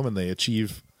problem and they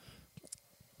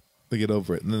get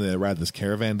over it, and then they ride this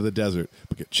caravan to the desert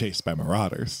but get chased by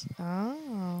marauders.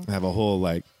 Oh. They have a whole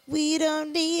like we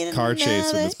don't need car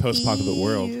chase in this post-apocalyptic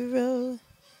world.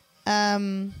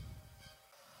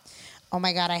 Oh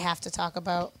my God, I have to talk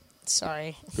about.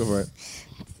 Sorry. Go for it.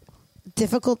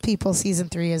 Difficult People season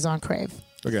 3 is on Crave.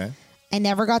 Okay. I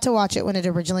never got to watch it when it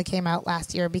originally came out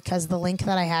last year because the link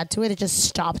that I had to it just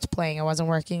stopped playing. It wasn't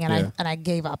working, and I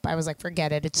gave up. I was like,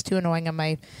 forget it. It's too annoying on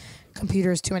my computer.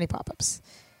 There's too many pop-ups.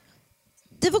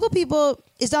 Difficult People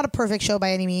is not a perfect show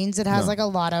by any means. It has like a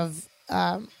lot of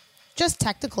just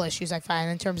technical issues, I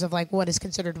find, in terms of like what is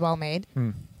considered well made.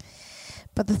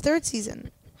 But the third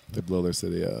season, they blow their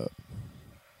city up.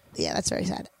 Yeah, that's very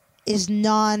sad. Is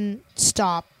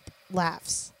non-stop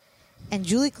laughs, and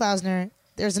Julie Klausner.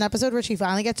 There's an episode where she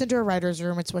finally gets into a writer's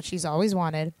room. It's what she's always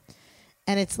wanted.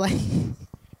 And it's like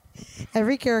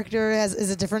every character is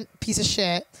a different piece of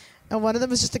shit. And one of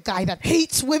them is just a guy that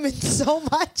hates women so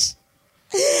much.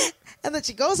 And then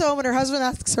she goes home and her husband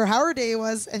asks her how her day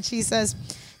was. And she says,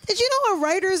 did you know a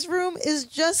writer's room is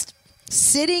just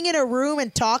sitting in a room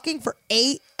and talking for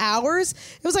 8 hours?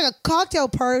 It was like a cocktail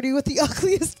party with the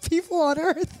ugliest people on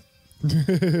earth.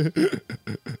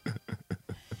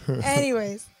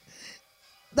 Anyways.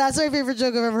 That's my favorite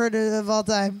joke I've ever heard of all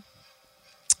time.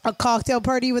 A cocktail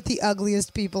party with the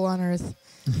ugliest people on earth.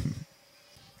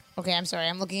 Okay, I'm sorry.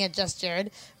 I'm looking at Just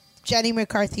Jared. Jenny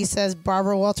McCarthy says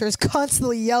Barbara Walters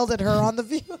constantly yelled at her on The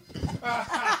View.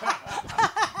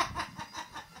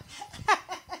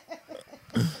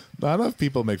 Not enough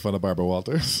people make fun of Barbara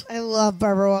Walters. I love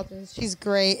Barbara Walters. She's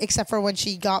great, except for when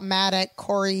she got mad at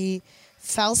Corey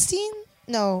Feldstein.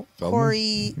 No, Feldman?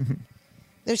 Corey.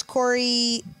 There's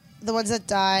Corey... The ones that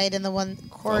died and the one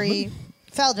Corey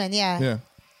Feldman, yeah.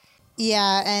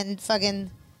 And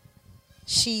fucking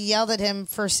she yelled at him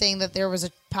for saying that there was a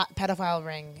pedophile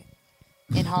ring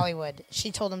in Hollywood.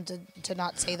 She told him to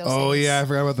not say those things. Oh, yeah, I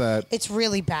forgot about that. It's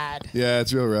really bad. Yeah,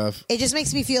 it's real rough. It just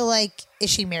makes me feel like,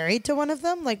 is she married to one of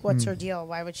them? Like, what's her deal?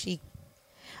 Why would she?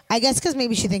 I guess because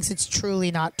maybe she thinks it's truly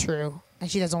not true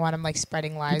and she doesn't want him, like,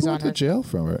 spreading lies People on went her. to jail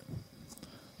from it.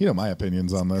 You know my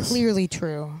opinions on this. Clearly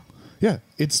true. Yeah,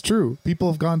 it's true.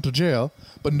 People have gone to jail,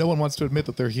 but no one wants to admit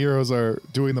that their heroes are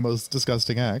doing the most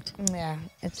disgusting act. Yeah,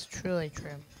 it's truly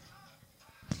true.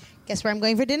 Guess where I'm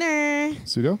going for dinner?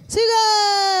 Sugo?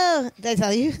 Sugo! Did I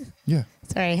tell you? Yeah.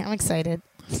 Sorry, I'm excited.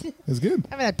 It's good. I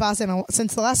haven't had pasta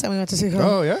since the last time we went to Sugo.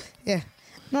 Oh, yeah? Yeah.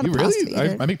 Not You a pasta really?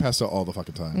 eater. I make pasta all the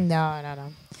fucking time.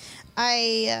 No.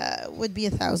 I would be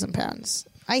 1,000 pounds.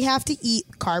 I have to eat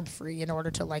carb-free in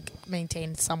order to, like,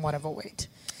 maintain somewhat of a weight.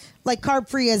 Like,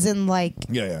 carb-free as in, like,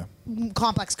 Yeah.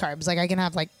 complex carbs. Like, I can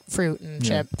have, like, fruit and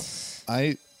chip.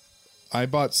 I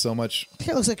bought so much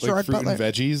It looks like fruit George Butler. and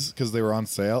veggies because they were on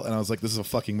sale, and I was like, this is a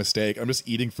fucking mistake. I'm just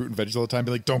eating fruit and veggies all the time.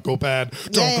 Be like, don't go bad.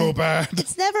 Don't go bad.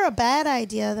 It's never a bad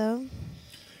idea, though.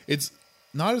 It's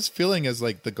not as filling as,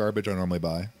 like, the garbage I normally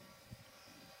buy.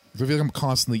 I feel like I'm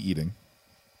constantly eating.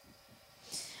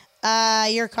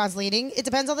 You're constantly eating. It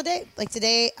depends on the day. Like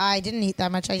today, I didn't eat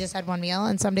that much. I just had one meal.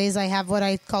 And some days I have what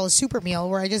I call a super meal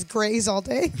where I just graze all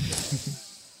day.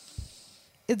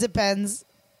 It depends.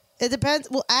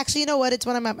 Well, actually, you know what? It's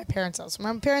when I'm at my parents' house. When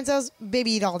I'm at my parents' house,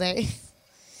 baby eat all day.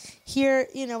 Here,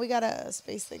 we got to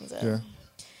space things out. Yeah.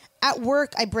 At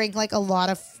work, I bring like a lot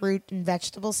of fruit and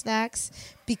vegetable snacks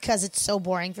because it's so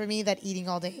boring for me that eating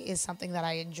all day is something that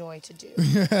I enjoy to do.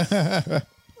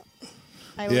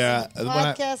 I listen to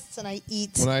podcasts and I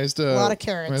eat a lot of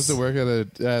carrots. When I used to work at a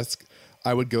desk,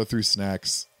 I would go through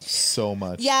snacks so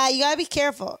much. Yeah, you gotta be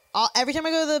careful. Every time I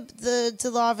go to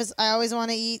the office, I always want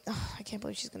to eat. Oh, I can't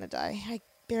believe she's gonna die. I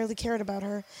barely cared about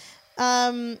her.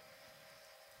 I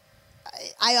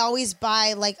always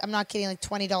buy, like, I'm not kidding, like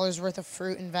 $20 worth of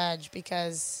fruit and veg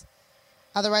because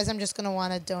otherwise I'm just gonna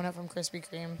want a donut from Krispy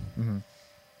Kreme. Mm-hmm.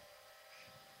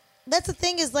 That's the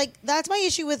thing is, like, that's my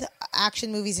issue with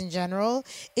action movies in general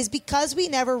is because we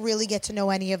never really get to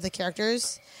know any of the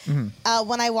characters. Mm-hmm.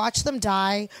 When I watch them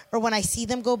die or when I see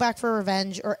them go back for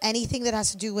revenge or anything that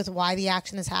has to do with why the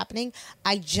action is happening,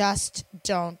 I just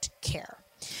don't care.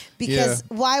 Because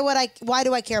why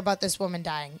do I care about this woman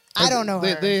dying? I don't know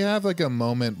her. They have like a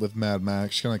moment with Mad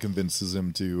Max. She kind of convinces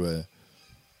him to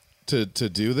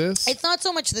do this. It's not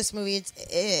so much this movie.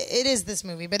 It is this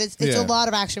movie, but it's a lot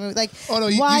of action movie. Like,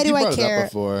 why do I brought care? It up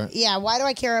before. Yeah, why do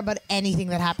I care about anything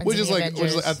that happens? Which in is the like,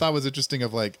 Avengers? I thought was interesting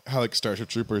of like how like Starship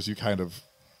Troopers you kind of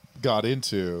got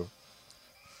into.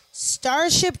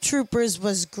 Starship Troopers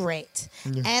was great.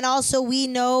 And also we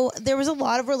know there was a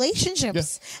lot of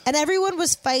relationships. And everyone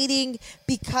was fighting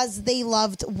because they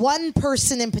loved one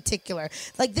person in particular.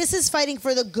 Like this is fighting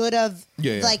for the good of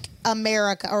like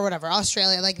America or whatever,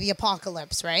 Australia, like the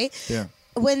apocalypse, right? Yeah.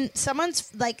 When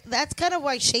someone's like, that's kind of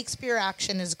why Shakespeare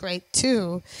action is great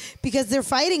too, because they're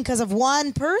fighting because of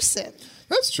one person.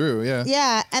 That's true, yeah.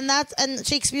 Yeah, and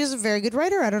Shakespeare's a very good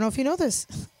writer. I don't know if you know this.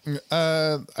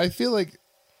 I feel like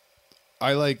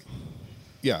one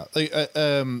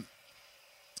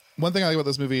thing I like about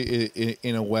this movie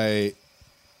in a way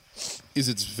is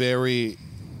it's very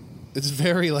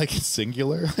like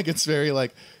singular. Like it's very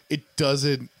like it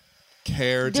doesn't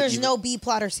care. There's no B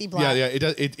plot or C plot. Yeah.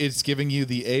 It's giving you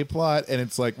the A plot, and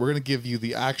it's like we're gonna give you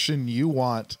the action you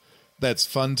want. That's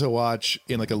fun to watch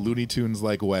in like a Looney Tunes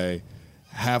like way.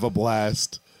 Have a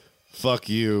blast. Fuck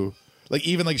you. Like,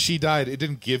 even, like, she died. It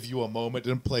didn't give you a moment. It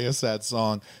didn't play a sad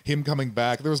song. Him coming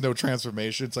back. There was no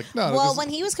transformation. It's like, no. Well, when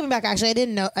he was coming back, actually, I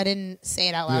didn't say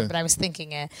it out loud, but I was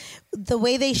thinking it. The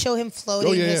way they show him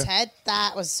floating his head,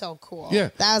 that was so cool. Yeah.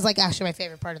 That was, like, actually my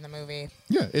favorite part of the movie.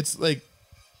 Yeah, it's, like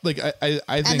I think...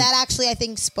 And that actually, I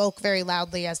think, spoke very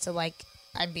loudly as to, like,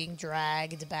 I'm being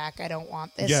dragged back. I don't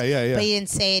want this. Yeah. But he didn't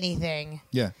say anything.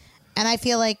 Yeah. And I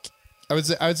feel like... I would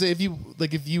say if you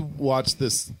watch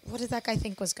this, what did that guy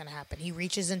think was going to happen? He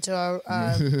reaches into a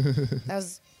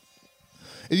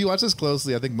if you watch this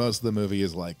closely, I think most of the movie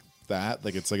is like that.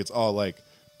 Like it's all like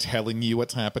telling you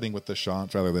what's happening with the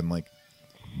shots rather than like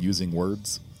using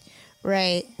words,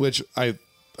 right? Which I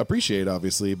appreciate,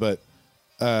 obviously, but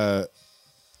it's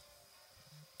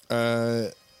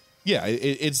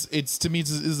to me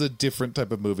it's a different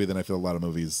type of movie than I feel a lot of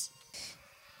movies.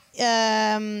 See,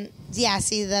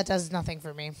 that does nothing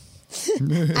for me.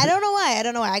 I don't know why.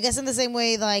 I guess in the same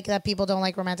way like that people don't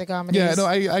like romantic comedies. Yeah, no,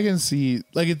 I can see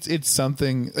like it's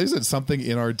something. Like I said, something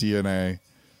in our DNA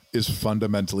is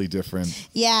fundamentally different.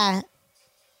 Yeah.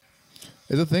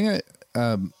 The thing,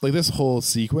 like this whole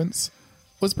sequence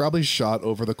was probably shot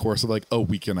over the course of like a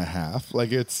week and a half.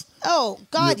 Like it's. Oh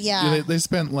God, yeah. They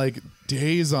spent like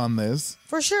days on this.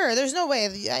 For sure. There's no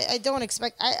way. I don't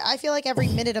expect... I feel like every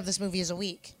minute of this movie is a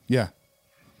week. Yeah.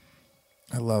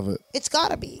 I love it. It's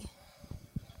gotta be.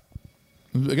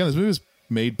 Again, this movie was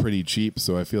made pretty cheap,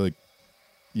 so I feel like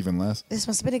even less. This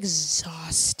must have been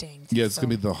exhausting. Yeah, it's going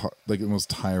to be the most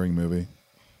tiring movie.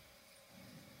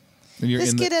 And you're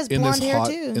this kid has blonde hair,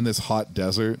 too. In this hot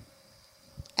desert.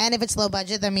 And if it's low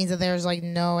budget, that means that there's like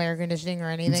no air conditioning or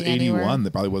anything. It's 81. Anywhere.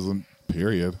 There probably wasn't.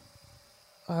 Period.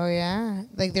 Oh yeah,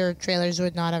 like their trailers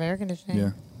would not have air conditioning.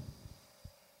 Yeah.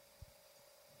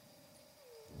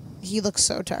 He looks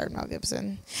so tired, Mel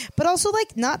Gibson, but also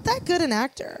like not that good an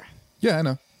actor. Yeah, I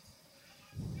know.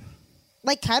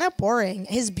 Like kind of boring.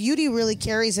 His beauty really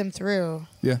carries him through.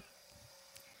 Yeah.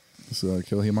 So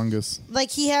kill humongous.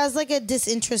 Like he has like a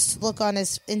disinterested look on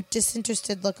his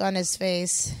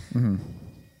face. Mm-hmm.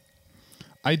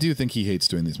 I do think he hates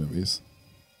doing these movies.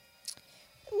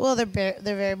 Well, they're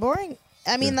very boring.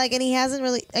 I mean, like, and he hasn't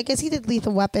really. I guess he did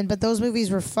Lethal Weapon, but those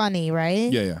movies were funny,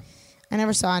 right? Yeah, yeah. I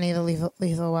never saw any of the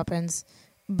Lethal Weapons,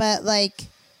 but like,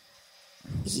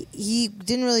 he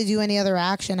didn't really do any other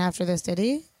action after this, did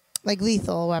he? Like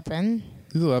Lethal Weapon.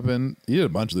 Lethal Weapon. He did a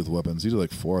bunch of Lethal Weapons. He did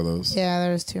like 4 of those. Yeah,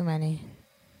 there was too many.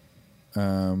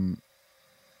 I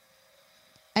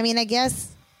mean, I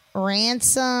guess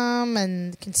Ransom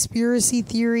and Conspiracy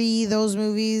Theory, those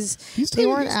movies, they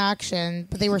weren't action,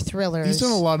 but they were thrillers. He's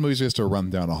done a lot of movies just to run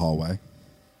down a hallway.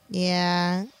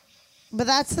 Yeah. But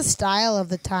that's the style of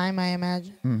the time, I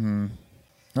imagine. Mm-hmm.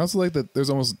 I also like that there's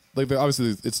almost, like,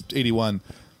 obviously it's 81.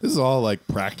 This is all, like,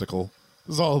 practical.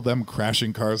 This is all them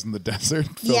crashing cars in the desert.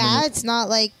 Yeah, it's not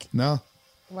like... No.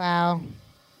 Wow.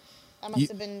 That must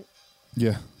have been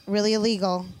really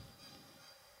illegal.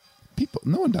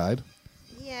 No one died.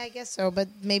 Yeah, I guess so, but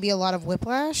maybe a lot of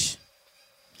whiplash?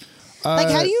 Like,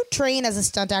 how do you train as a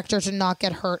stunt actor to not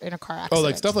get hurt in a car accident? Oh,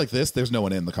 like stuff like this, there's no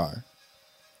one in the car.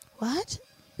 What?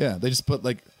 Yeah, they just put,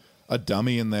 like, a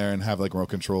dummy in there and have, like, remote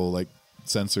control, like,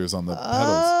 sensors on the pedals.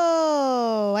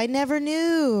 Oh, I never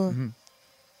knew. Mm-hmm.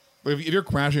 But if you're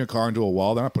crashing a car into a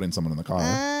wall, they're not putting someone in the car.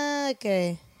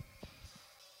 Okay.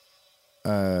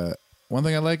 One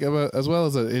thing I like about as well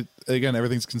is that again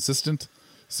everything's consistent.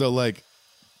 So like,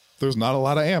 there's not a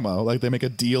lot of ammo. Like they make a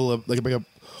deal of make a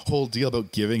whole deal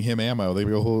about giving him ammo. They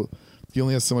make a whole. He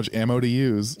only has so much ammo to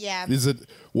use. Yeah. Is it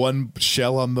one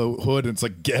shell on the hood and it's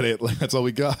like get it? Like that's all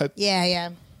we got. Yeah, yeah.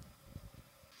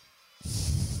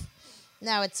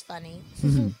 Now it's funny.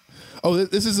 Mm-hmm. Oh,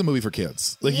 this is a movie for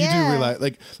kids. Like you do realize,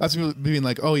 like that's being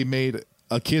like, oh, he made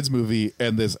a kids movie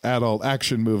and this adult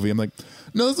action movie. I'm like,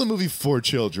 no, this is a movie for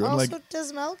children. Also, like,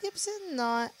 does Mel Gibson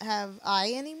not have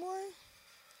eye anymore?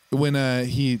 When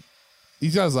he's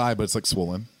got his eye, but it's like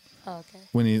swollen. Oh, okay.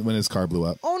 When his car blew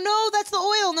up. Oh no, that's the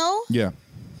oil. No. Yeah.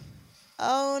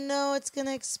 Oh no, it's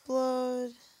gonna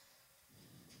explode.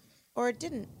 Or it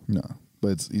didn't. No,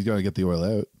 but he's got to get the oil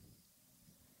out.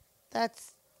 That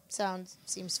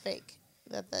seems fake.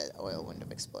 That the oil wouldn't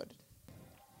have exploded.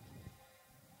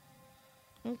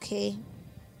 Okay.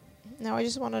 Now I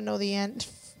just want to know the end.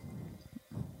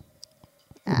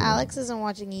 Alex isn't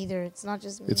watching either. It's not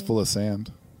just me. It's full of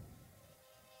sand.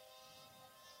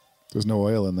 There's no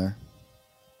oil in there.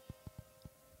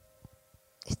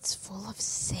 It's full of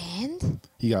sand?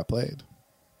 He got played.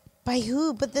 By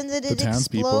who? But then did The it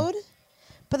townspeople. explode?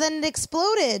 But then it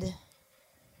exploded.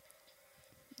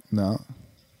 No.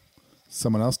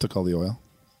 Someone else took all the oil.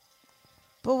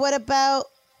 But what about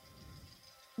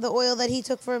the oil that he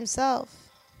took for himself?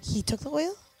 He took the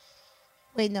oil?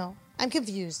 Wait, no. I'm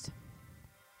confused.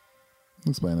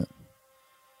 Explain it.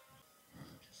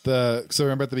 So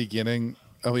remember at the beginning?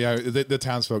 Oh yeah, the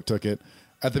townsfolk took it.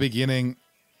 At the beginning,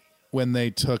 when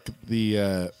they took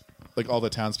the all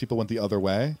the townspeople went the other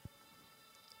way,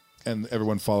 and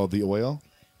everyone followed the oil.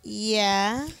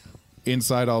 Yeah.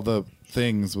 Inside all the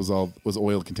things was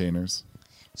oil containers.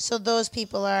 So those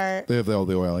people are. They have all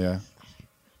the oil, yeah.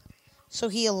 So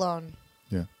he alone.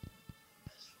 Yeah.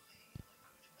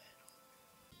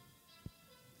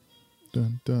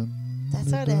 Dun, dun,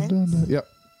 That's how it dun, ends. dun. Yep.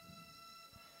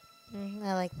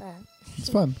 I like that. It's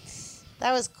fun.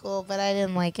 That was cool, but I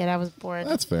didn't like it. I was bored.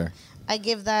 That's fair. I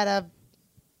give that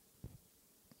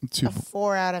a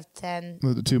 4 out of 10.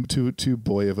 Too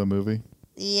boy of a movie.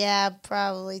 Yeah,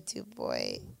 probably too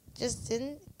boy. I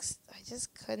just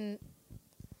couldn't.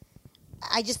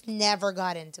 I just never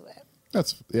got into it.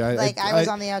 That's I was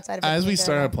on the outside of it. As we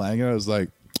started playing it, I was like,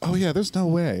 oh yeah, there's no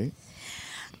way.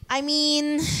 I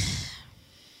mean,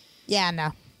 yeah,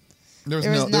 no. There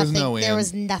was no There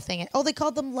was nothing. Oh, they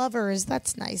called them lovers.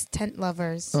 That's nice. Tent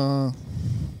lovers. There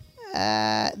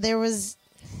was.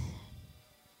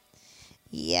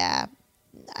 Yeah,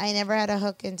 I never had a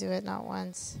hook into it. Not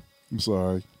once. I'm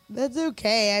sorry. That's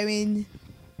okay. I mean,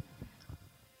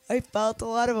 I felt a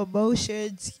lot of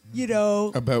emotions,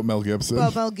 about Mel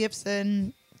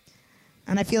Gibson.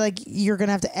 And I feel like you're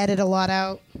gonna have to edit a lot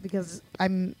out because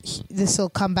this will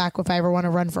come back if I ever want to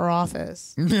run for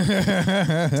office.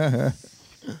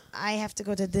 I have to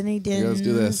go to Dinny Dins. Let's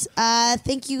do this.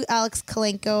 Thank you, Alex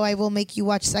Kalenko. I will make you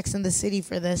watch Sex and the City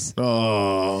for this.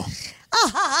 Oh.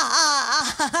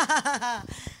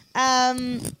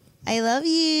 I love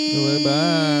you.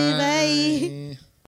 Bye.